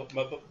moon buffalo.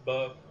 Blah,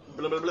 blah,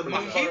 blah, blah,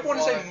 I keep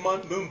wanting to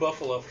say moon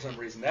buffalo for some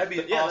reason. That'd be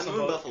an awesome. the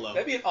moon buffalo.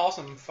 That'd be an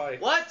awesome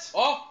fight. What?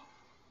 Oh!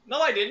 No,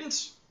 I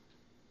didn't.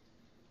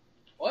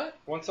 What?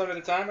 One side at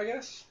a time, I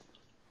guess.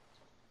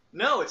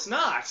 No, it's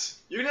not.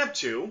 You can have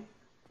two.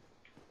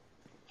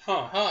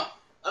 Huh.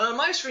 On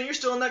my screen, you're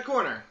still in that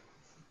corner.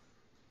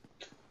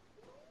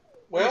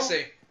 Well, Let me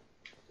see.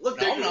 Look,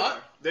 No, there I'm you not.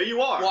 are. There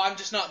you are. Well, I'm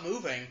just not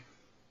moving.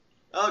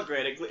 Oh,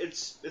 great.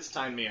 It's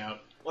timed me out.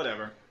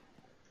 Whatever.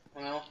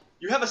 Well,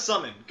 You have a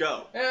summon.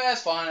 Go. yeah,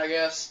 that's fine, I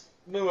guess.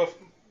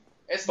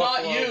 It's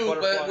Buffalo, not you,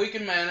 butterfly. but we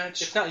can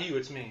manage. It's not you,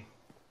 it's me.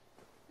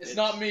 It's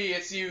not me,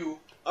 it's you.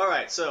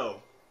 Alright,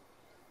 so.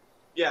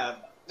 Yeah.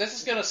 This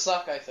is gonna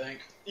suck, I think.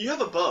 You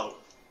have a bow.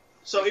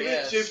 So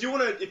Yes. if you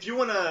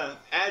wanna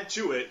add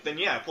to it, then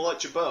yeah, pull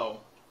out your bow.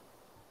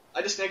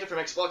 I disconnected from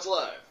Xbox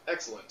Live.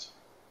 Excellent.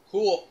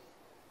 Cool.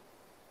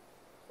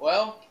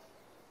 Well,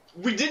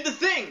 We did the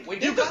thing! we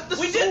You did got the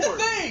sword!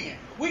 thing!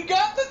 We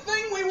got the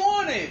thing we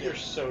wanted! You're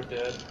so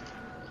dead.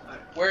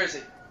 Where is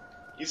it?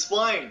 He's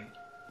flying.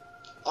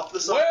 Off to the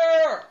side.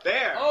 Where?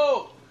 There.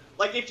 Oh!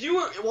 Like if you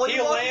were while He'll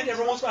you walk land, into-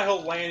 every once in a while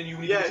he'll land and you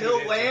need Yeah, to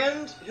he'll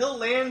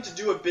land to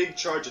do a big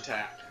charge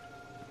attack.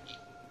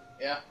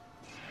 Yeah.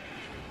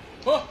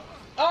 Oh!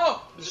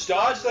 Oh! Just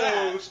dodge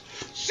that. those.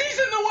 She's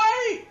in the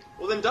way!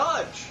 Well then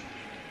dodge.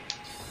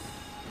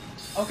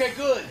 Okay,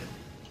 good.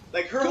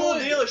 Like her whole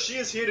Good. deal is she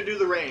is here to do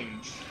the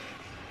range.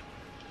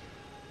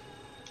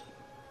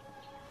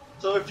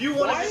 So if you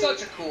want Why to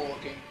such a cool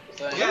looking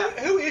thing? Yeah.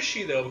 Who is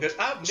she though? Because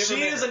I've never she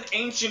met is her. an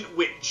ancient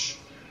witch.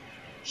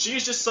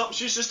 She's just a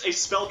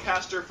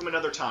spellcaster from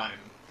another time.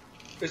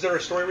 Is there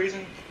a story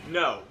reason?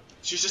 No.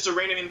 She's just a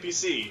random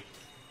NPC.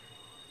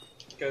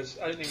 Because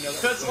I didn't even know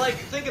that. Because like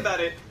think about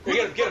it.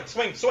 Get him,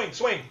 swing, swing,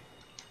 swing.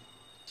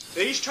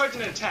 They each charge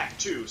an attack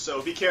too,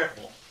 so be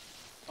careful.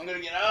 I'm gonna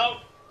get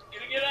out.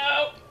 Gonna get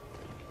out.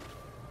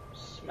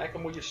 Smack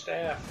him with your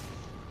staff.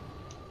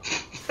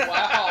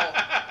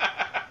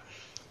 Wow.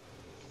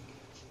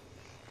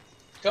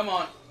 Come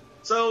on.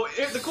 So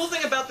the cool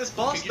thing about this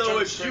boss Could you though turn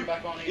the is screen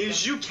back on again?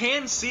 you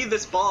can see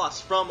this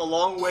boss from a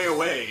long way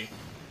away.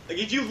 Like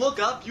if you look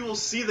up, you will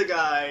see the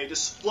guy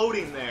just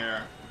floating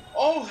there.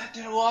 Oh, that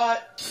did a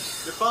lot.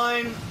 You're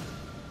fine.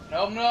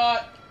 No, I'm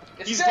not.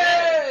 It's He's dead.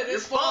 dead.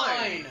 It's You're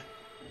fine. fine.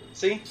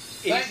 See?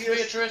 Thanks, Easiest-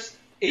 Beatrice.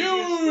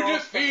 easiest You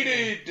boss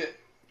defeated.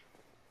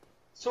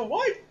 So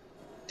why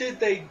did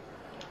they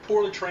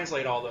poorly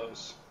translate all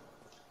those?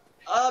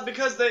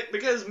 Because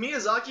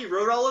Miyazaki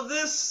wrote all of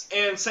this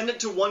and sent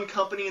it to one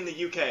company in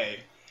the UK.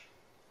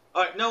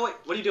 Alright, no wait,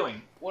 what are you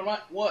doing? What am I?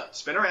 What?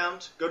 Spin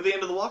around, go to the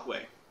end of the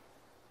walkway.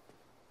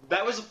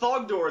 That was a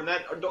fog door in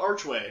that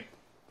archway.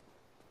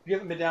 You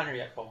haven't been down here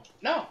yet, Cole.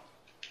 No.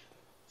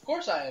 Of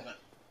course I haven't.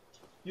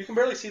 You can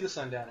barely see the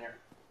sun down here.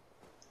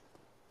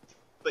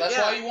 But That's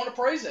yeah, why you want to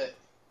praise it.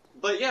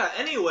 But yeah,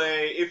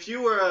 anyway, if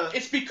you were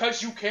It's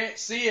because you can't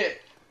see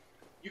it.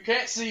 You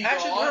can't see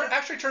Actually, God.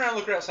 turn around and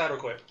look outside real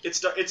quick.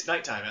 it's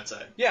nighttime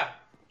outside. Yeah,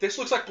 this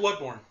looks like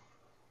Bloodborne.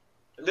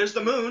 There's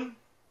the moon.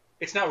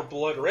 It's not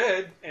blood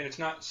red, and it's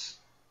not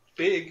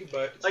big,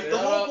 but it's Like there. the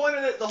whole point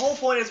of it, the whole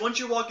point is once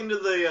you walk into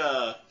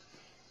the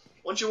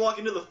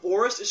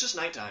forest, it's just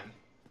nighttime.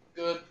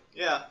 Good.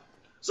 Yeah.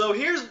 So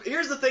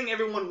here's the thing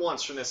everyone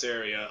wants from this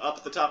area, up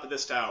at the top of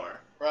this tower.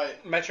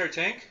 Right. Metro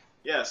Tank,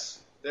 Yes,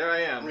 there I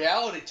am.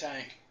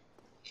 REALITYtank.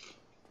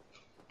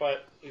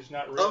 but he's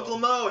not real. Uncle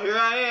Mo, here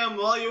I am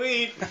while you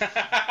eat.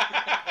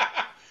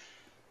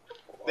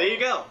 There you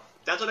go.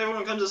 That's what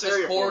everyone comes to this This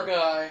area poor for.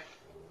 guy.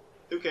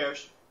 Who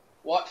cares?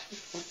 What?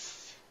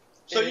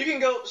 So you can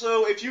go.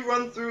 So if you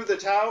run through the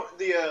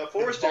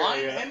forest Divine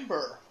area,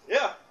 Ember.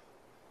 yeah,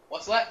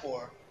 What's that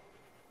for?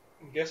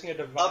 I'm guessing a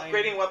divine.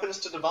 upgrading weapons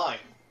to divine.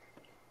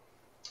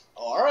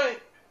 Alright.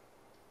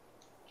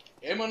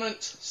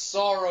 Imminent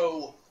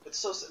sorrow. It's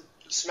so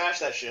smash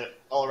that shit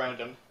all around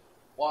him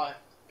Why?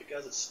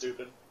 because it's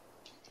stupid.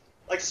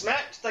 Like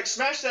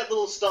smash that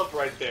little stump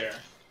right there,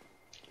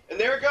 and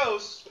there it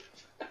goes.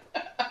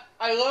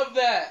 I love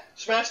that.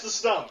 Smash the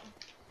stump.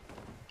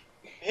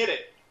 Hit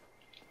it.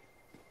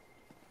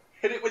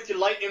 Hit it with your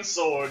lightning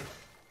sword.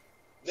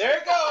 There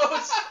it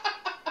goes.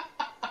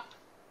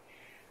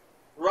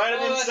 Right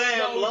Oh, in that's Sam,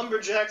 so-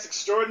 Lumberjack's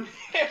Extraordinaires.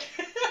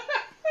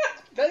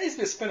 That needs to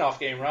be a spin-off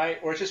game,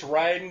 right? Where it's just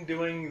riding,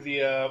 doing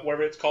the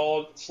whatever it's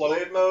called, slow.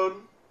 Blade mode.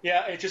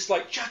 Yeah, it's just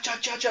like cha cha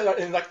cha cha,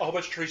 and like a whole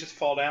bunch of trees just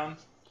fall down.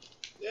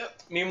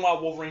 Yep.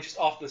 Meanwhile, Wolverine's just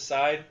off to the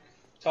side,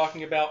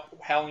 talking about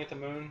howling at the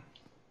moon.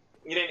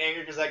 Getting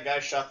angry because that guy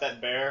shot that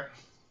bear.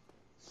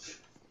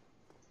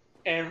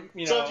 And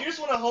you know, So if you just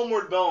want a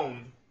homeward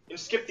bone and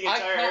skip the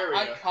entire I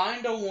area,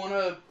 kind of want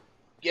to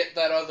get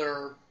that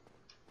other.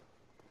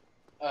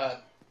 yeah,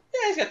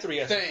 he's got 3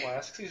 essence Thing.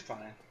 flasks. He's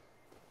fine.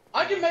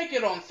 I can make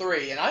it on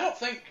 3, and I don't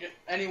think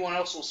anyone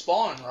else will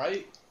spawn,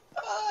 right?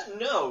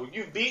 no,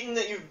 you've beaten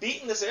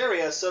this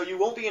area, so you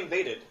won't be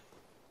invaded.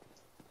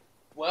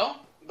 Well,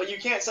 But you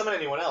can't summon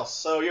anyone else,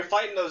 so you're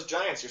fighting those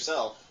giants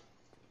yourself.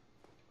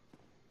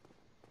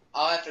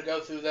 I'll have to go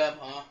through them,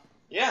 huh?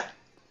 Yeah.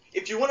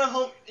 if you want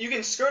to you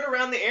can skirt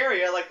around the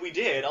area like we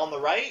did on the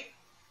right.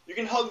 You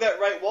can hug that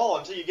right wall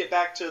until you get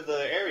back to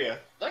the area.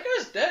 That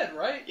guy's dead,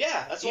 right?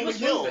 Yeah, that's what we was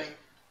killed. moving.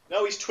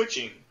 No, he's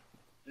twitching.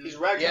 He's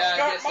ragdoll. Yeah, I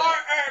Got guess my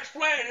axe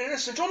planted in the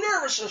central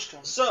nervous system.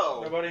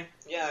 So, Nobody?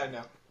 yeah, I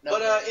know.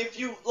 Nobody. But if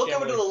you look Yeah,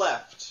 over to the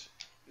left,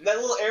 that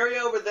little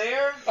area over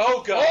there,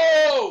 Oh, God.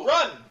 Oh!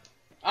 run!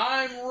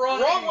 I'm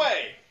running. Wrong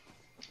way!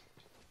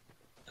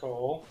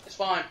 Cool. It's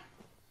fine.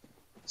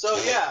 So,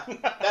 yeah,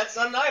 that's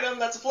not an item,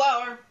 that's a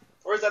flower.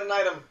 Or is that an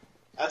item?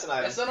 That's an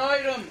item. It's an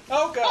item.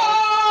 Oh, God.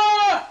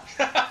 Ah!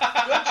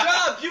 Good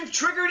job! You've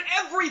triggered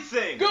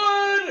everything!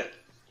 Good!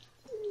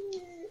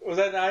 Was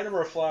that an item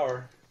or a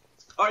flower?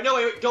 Alright, no,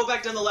 wait, go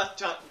back down the left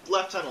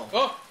tunnel.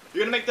 Oh,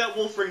 You're gonna make that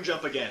wolf ring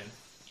jump again.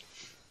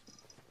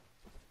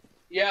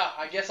 yeah,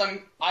 I guess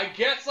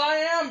I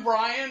am,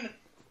 Brian.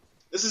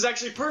 This is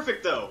actually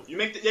perfect, though.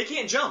 They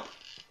can't jump.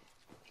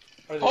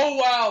 Are they, Oh,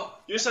 wow.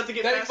 You just have to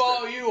get They faster.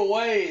 follow you a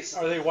ways.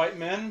 Are they white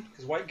men?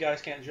 Because white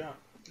guys can't jump.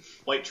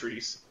 White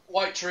trees.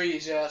 White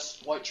trees,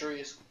 yes. White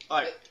trees.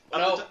 Alright.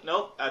 No.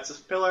 Nope, that's a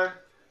pillar.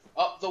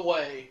 Up the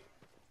way.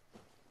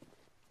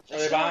 Are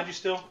they behind you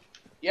still?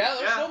 Yeah,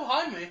 they're Yeah. still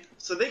behind me.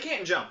 So they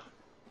can't jump.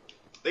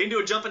 They can do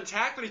a jump and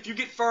attack, but if you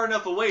get far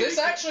enough away, This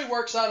they can't- actually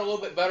works out a little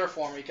bit better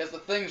for me because the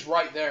thing's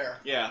right there.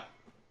 Yeah.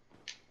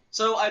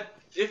 So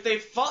if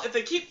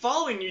they keep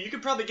following you, you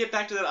could probably get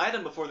back to that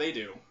item before they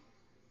do.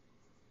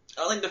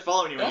 I don't think they're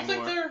following you I don't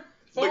anymore. think they're.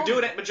 But do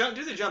following it. But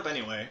do the jump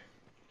anyway.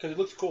 Because it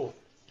looks cool.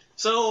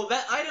 So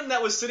that item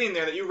that was sitting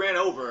there that you ran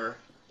over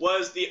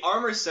was the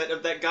armor set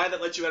of that guy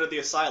that let you out of the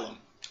asylum. me.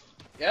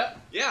 Yep.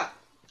 Yeah.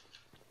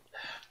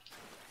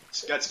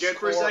 Got scared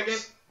for a Corpse.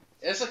 second.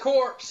 It's a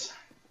corpse.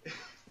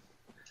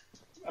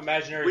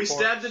 Imaginary We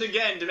corpse. stabbed it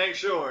again to make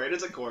sure it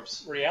is a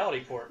corpse.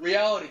 Reality corpse.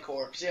 Reality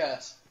corpse,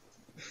 yes.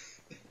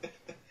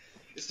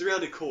 It's the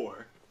reality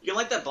core. You can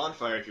light that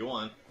bonfire if you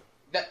want.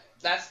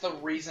 That's the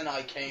reason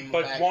I came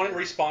But back won't it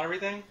here. respawn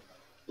everything?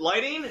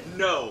 Lighting?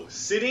 No.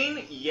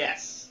 Sitting?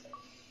 Yes.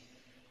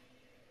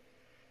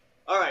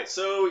 Alright,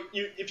 so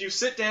if you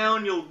sit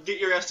down, you'll get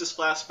your Estus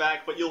Flask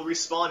back, but you'll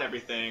respawn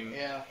everything.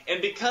 Yeah.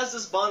 And because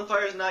this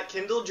bonfire is not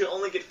kindled, you'll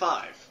only get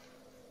 5.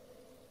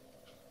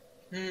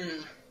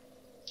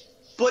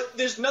 But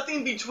there's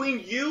nothing between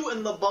you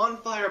and the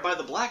bonfire by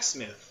the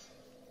blacksmith.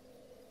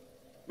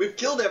 We've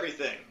killed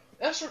everything.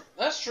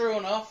 That's true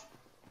enough.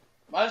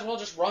 Might as well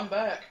just run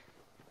back.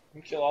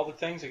 You can kill all the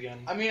things again.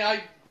 I mean,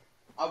 I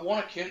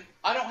want to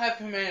I don't have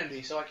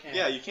humanity, so I can't.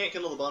 Yeah, you can't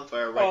kindle the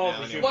bonfire right Oh, now.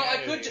 but Anyway.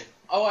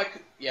 Well, I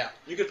could. Yeah.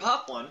 You could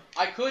pop one.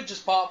 I could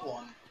just pop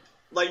one.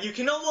 Like, you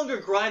can no longer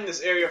grind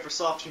this area for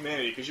soft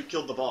humanity because you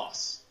killed the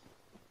boss.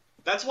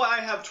 That's why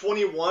I have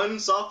 21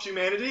 soft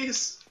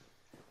humanities.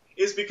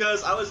 Is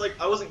because I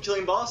wasn't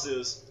killing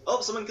bosses.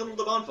 Oh, someone killed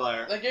the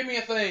bonfire. They gave me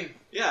a thing.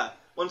 Yeah.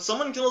 When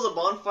someone kills a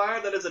bonfire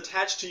that is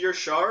attached to your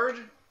shard,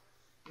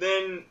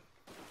 then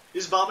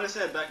he's bobbing his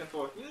head back and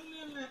forth.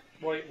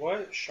 Wait,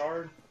 what?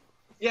 Shard?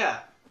 Yeah.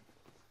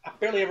 I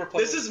barely ever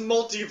played This is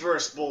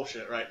multiverse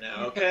bullshit right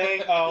now,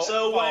 okay? Oh,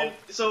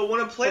 so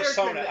when a player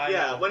Persona, I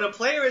know. when a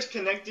player is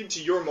connected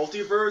to your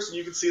multiverse and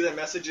you can see their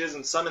messages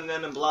and summon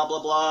them and blah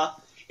blah blah,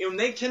 and when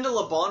they kindle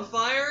a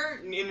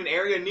bonfire in an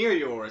area near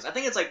yours, I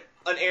think it's like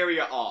an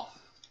area off,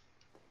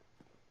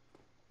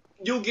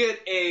 you'll get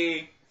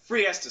a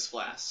free Estus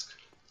Flask.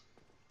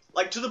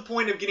 Like, to the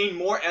point of getting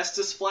more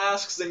Estus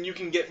Flasks than you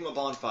can get from a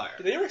bonfire.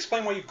 Did they ever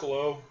explain why you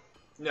glow?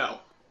 No.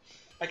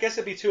 I guess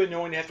it'd be too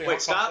annoying to have to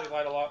Wait, stop. constantly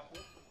light a lot.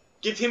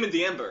 Give him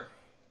the Ember.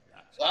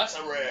 So that's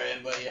a rare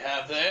ember you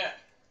have there.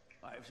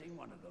 I've seen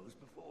one of those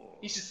before.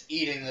 He's just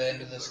eating the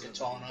end of this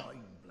katana.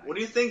 What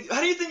do you think? How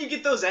do you think you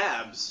get those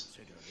abs?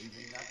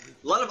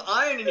 A lot of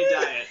iron in your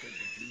diet.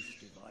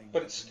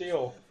 But it's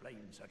steel.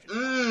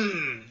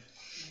 Mmm.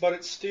 But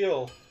it's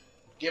steel.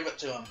 Give it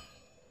to him.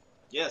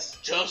 Yes.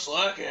 Just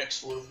like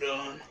X would have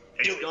done.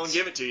 He's gonna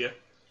give it to you.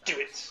 Do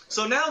it.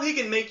 So now he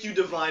can make you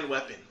divine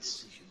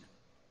weapons.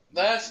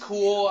 That's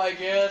cool, I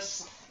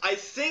guess. I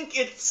think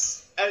it's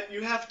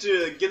you have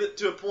to get it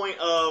to a point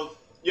of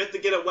you have to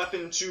get a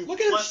weapon to Look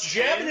at him plus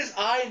jabbing 10. his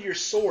eye into your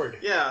sword.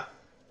 Yeah.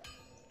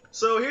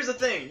 So here's the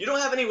thing: you don't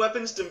have any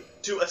weapons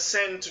to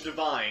ascend to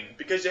divine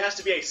because it has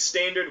to be a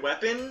standard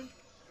weapon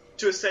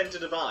to ascend to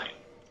divine.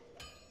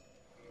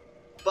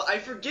 But I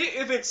forget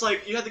if it's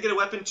like you have to get a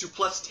weapon to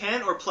plus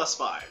 10 or plus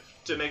 5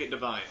 to make it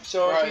divine.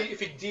 So Right. if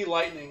he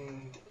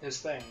de-lightning his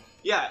thing.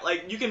 Yeah,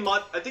 like you can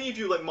I think if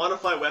you like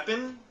modify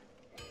weapon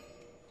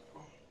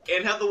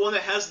and have the one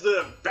that has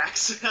the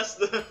has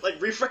the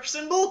like refresh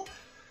symbol,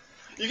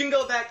 you can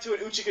go back to an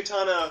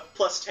Uchikatana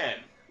plus 10,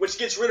 which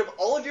gets rid of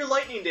all of your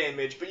lightning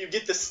damage, but you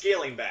get the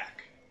scaling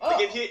back. Like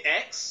Oh. if you hit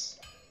X,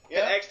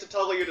 Yeah. hit X to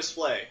toggle your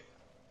display.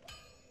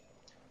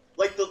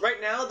 Like right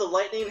now, the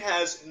lightning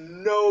has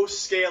no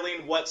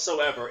scaling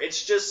whatsoever.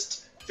 It's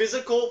just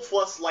physical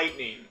plus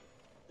lightning.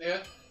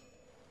 Yeah.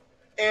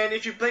 And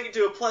if you bring it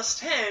to a plus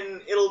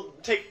 10, it'll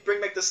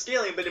bring back the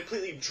scaling, but it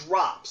completely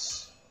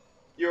drops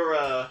your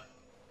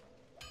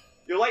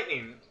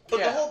lightning. But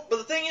Yeah.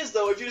 the thing is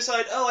though, if you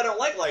decide, oh, I don't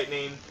like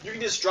lightning, you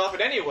can just drop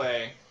it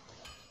anyway.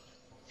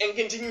 and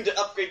continue to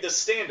upgrade this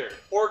standard,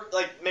 or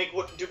like make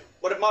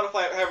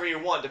modify it however you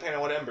want, depending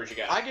on what embers you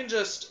got. I can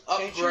just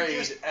Can't you upgrade.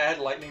 just add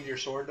lightning to your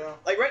sword, though?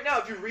 Like right now,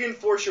 if you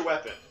reinforce your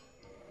weapon,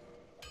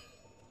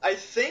 I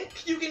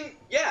think you can.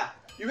 Yeah,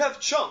 you have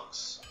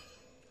chunks.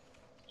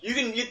 You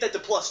can get that to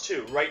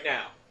 +2 right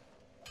now.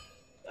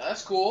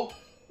 That's cool.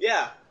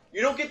 Yeah,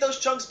 you don't get those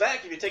chunks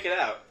back if you take it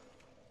out.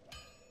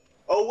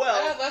 Oh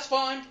well. Yeah, that's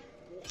fine.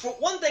 For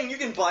one thing, you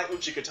can buy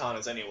Uchi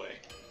katanas anyway.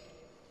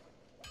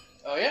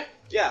 Oh yeah.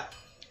 Yeah.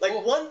 Like,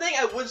 Cool. one thing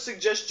I would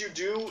suggest you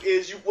do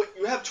is you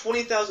have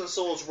 20,000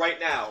 souls right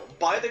now.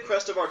 Buy the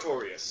Crest of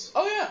Artorias.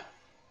 Oh yeah.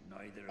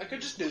 Neither I of could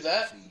us just do want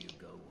that. to see you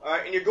go.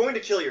 Alright, and you're going to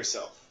kill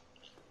yourself.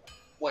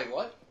 Wait,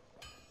 what?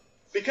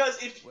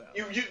 Because if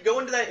you go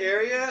into that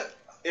area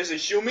as a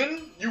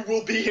human, you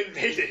will be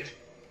invaded.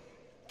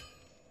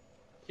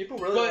 People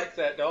really But- like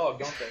that dog,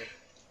 don't they?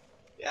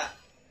 Yeah.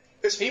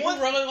 Because People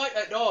really like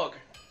that dog.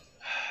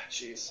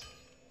 Jeez.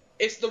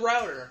 It's the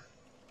router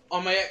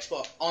on my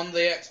Xbox. On the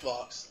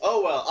Xbox.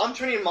 Oh well, I'm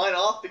turning mine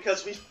off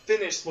because we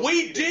finished what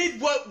We needed.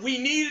 did what we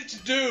needed to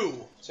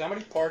do. So how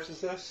many parts is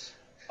this?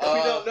 We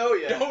don't know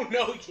yet. Don't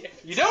know yet.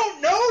 You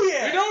don't know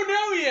yet! We don't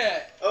know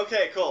yet.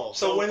 Okay, cool.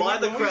 So buy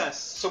the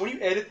crest. So when you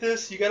edit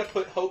this, you gotta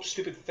put Hope's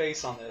stupid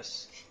face on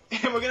this.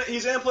 And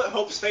he's gonna put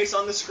Hope's face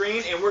on the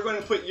screen, and we're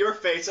gonna put your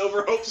face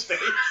over Hope's face.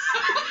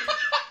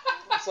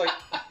 It's like,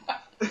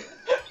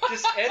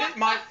 just edit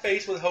my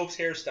face with Hope's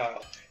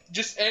hairstyle.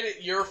 Just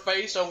edit your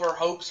face over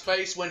Hope's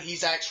face when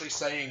he's actually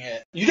saying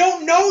it. You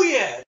don't know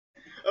yet!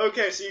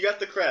 Okay, so you got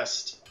the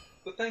crest.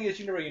 The thing is,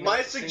 you never even know My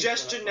what the thing's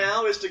suggestion gonna-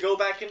 now is to go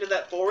back into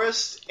that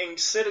forest and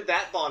sit at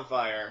that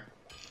bonfire.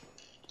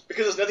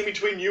 Because there's nothing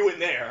between you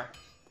and there.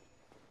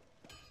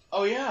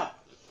 Oh yeah.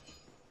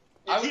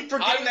 You keep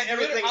forgetting that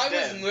everything's I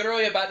dead. was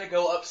literally about to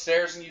go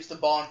upstairs and use the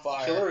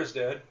bonfire. Killer is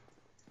dead.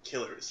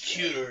 Killers.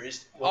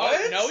 Cuters. What?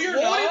 Oh, no, you're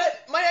What?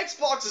 not. My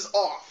Xbox is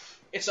off.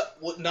 It's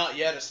well, not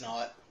yet. It's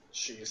not.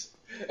 Jeez.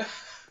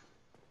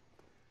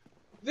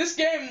 This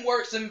game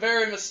works in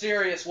very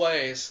mysterious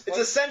ways. It's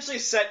essentially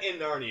set in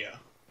Narnia.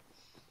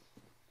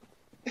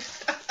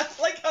 I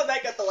like how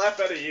that got the laugh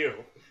out of you.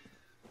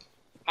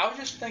 I was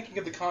just thinking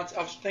of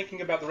I was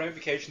thinking about the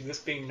ramifications of this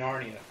being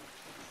Narnia.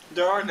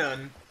 There are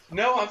none.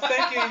 No,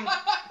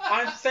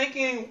 I'm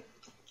thinking,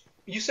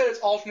 you said it's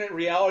alternate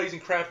realities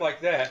and crap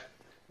like that.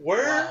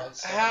 Where, Wow,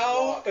 it's so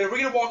how, walk. are we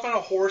going to walk on a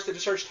horse that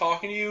just starts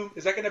talking to you?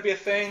 Is that going to be a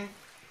thing?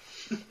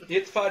 You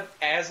have to find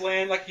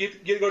Aslan, like you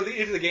have to go to the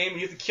end of the game and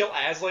you have to kill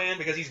Aslan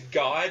because he's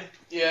God?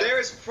 Yeah.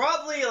 There's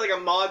probably like a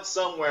mod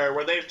somewhere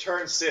where they've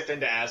turned Sif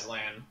into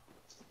Aslan.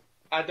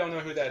 I don't know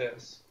who that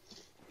is.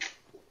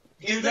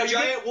 He's No, the you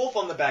giant wolf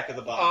on the back of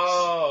the box.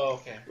 Oh,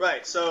 okay.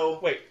 Right, so...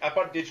 Wait, I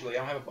bought it digitally. I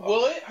don't have a box.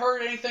 Will it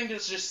hurt anything to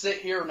just sit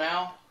here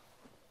now?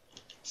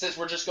 Since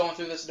we're just going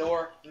through this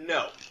door?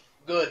 No.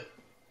 Good.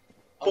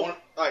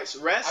 Alright,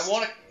 so rest. I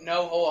want to...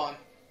 No, hold on.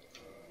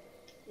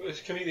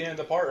 This could be the end of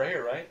the part right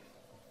here, right?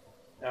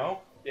 No?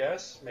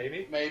 Yes?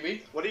 Maybe?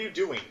 Maybe. What are you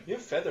doing? You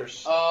have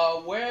feathers.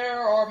 Where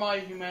are my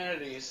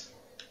humanities?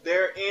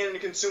 They're in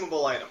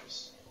consumable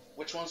items.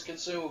 Which one's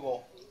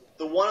consumable?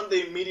 The one on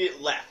the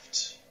immediate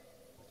left.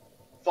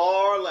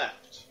 Far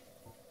left.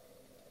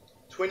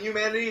 Twin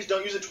humanities?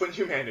 Don't use a twin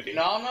humanity.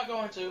 No, I'm not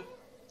going to.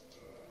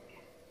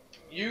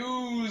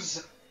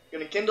 Use...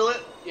 Gonna kindle it?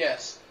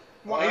 Yes.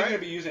 Well, he's Alright.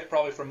 going to be using it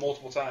probably for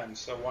multiple times,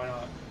 so why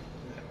not?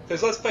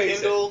 Because let's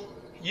face Kindle.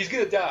 it, he's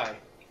going to die.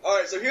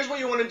 Alright, so here's what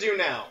you want to do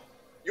now.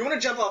 You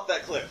want to jump off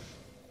that cliff.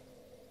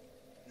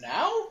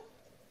 Now?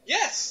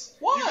 Yes!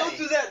 Why? You go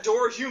through that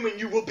door, human,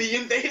 you will be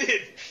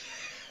invaded!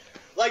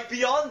 Like,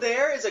 beyond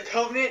there is a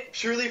covenant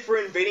purely for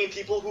invading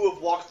people who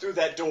have walked through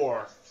that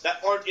door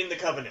that aren't in the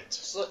covenant.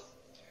 So,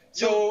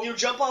 So you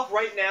jump off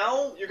right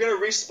now, you're gonna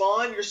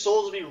respawn, your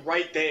souls will be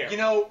right there. You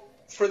know,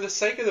 for the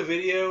sake of the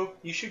video,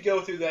 you should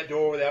go through that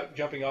door without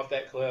jumping off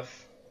that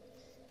cliff.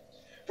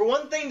 For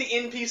one thing, the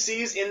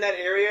NPCs in that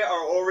area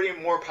are already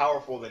more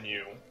powerful than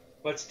you.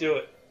 Let's do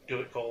it. Do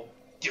it, Cole.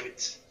 Do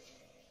it.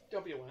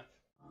 Don't be a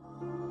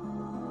wimp.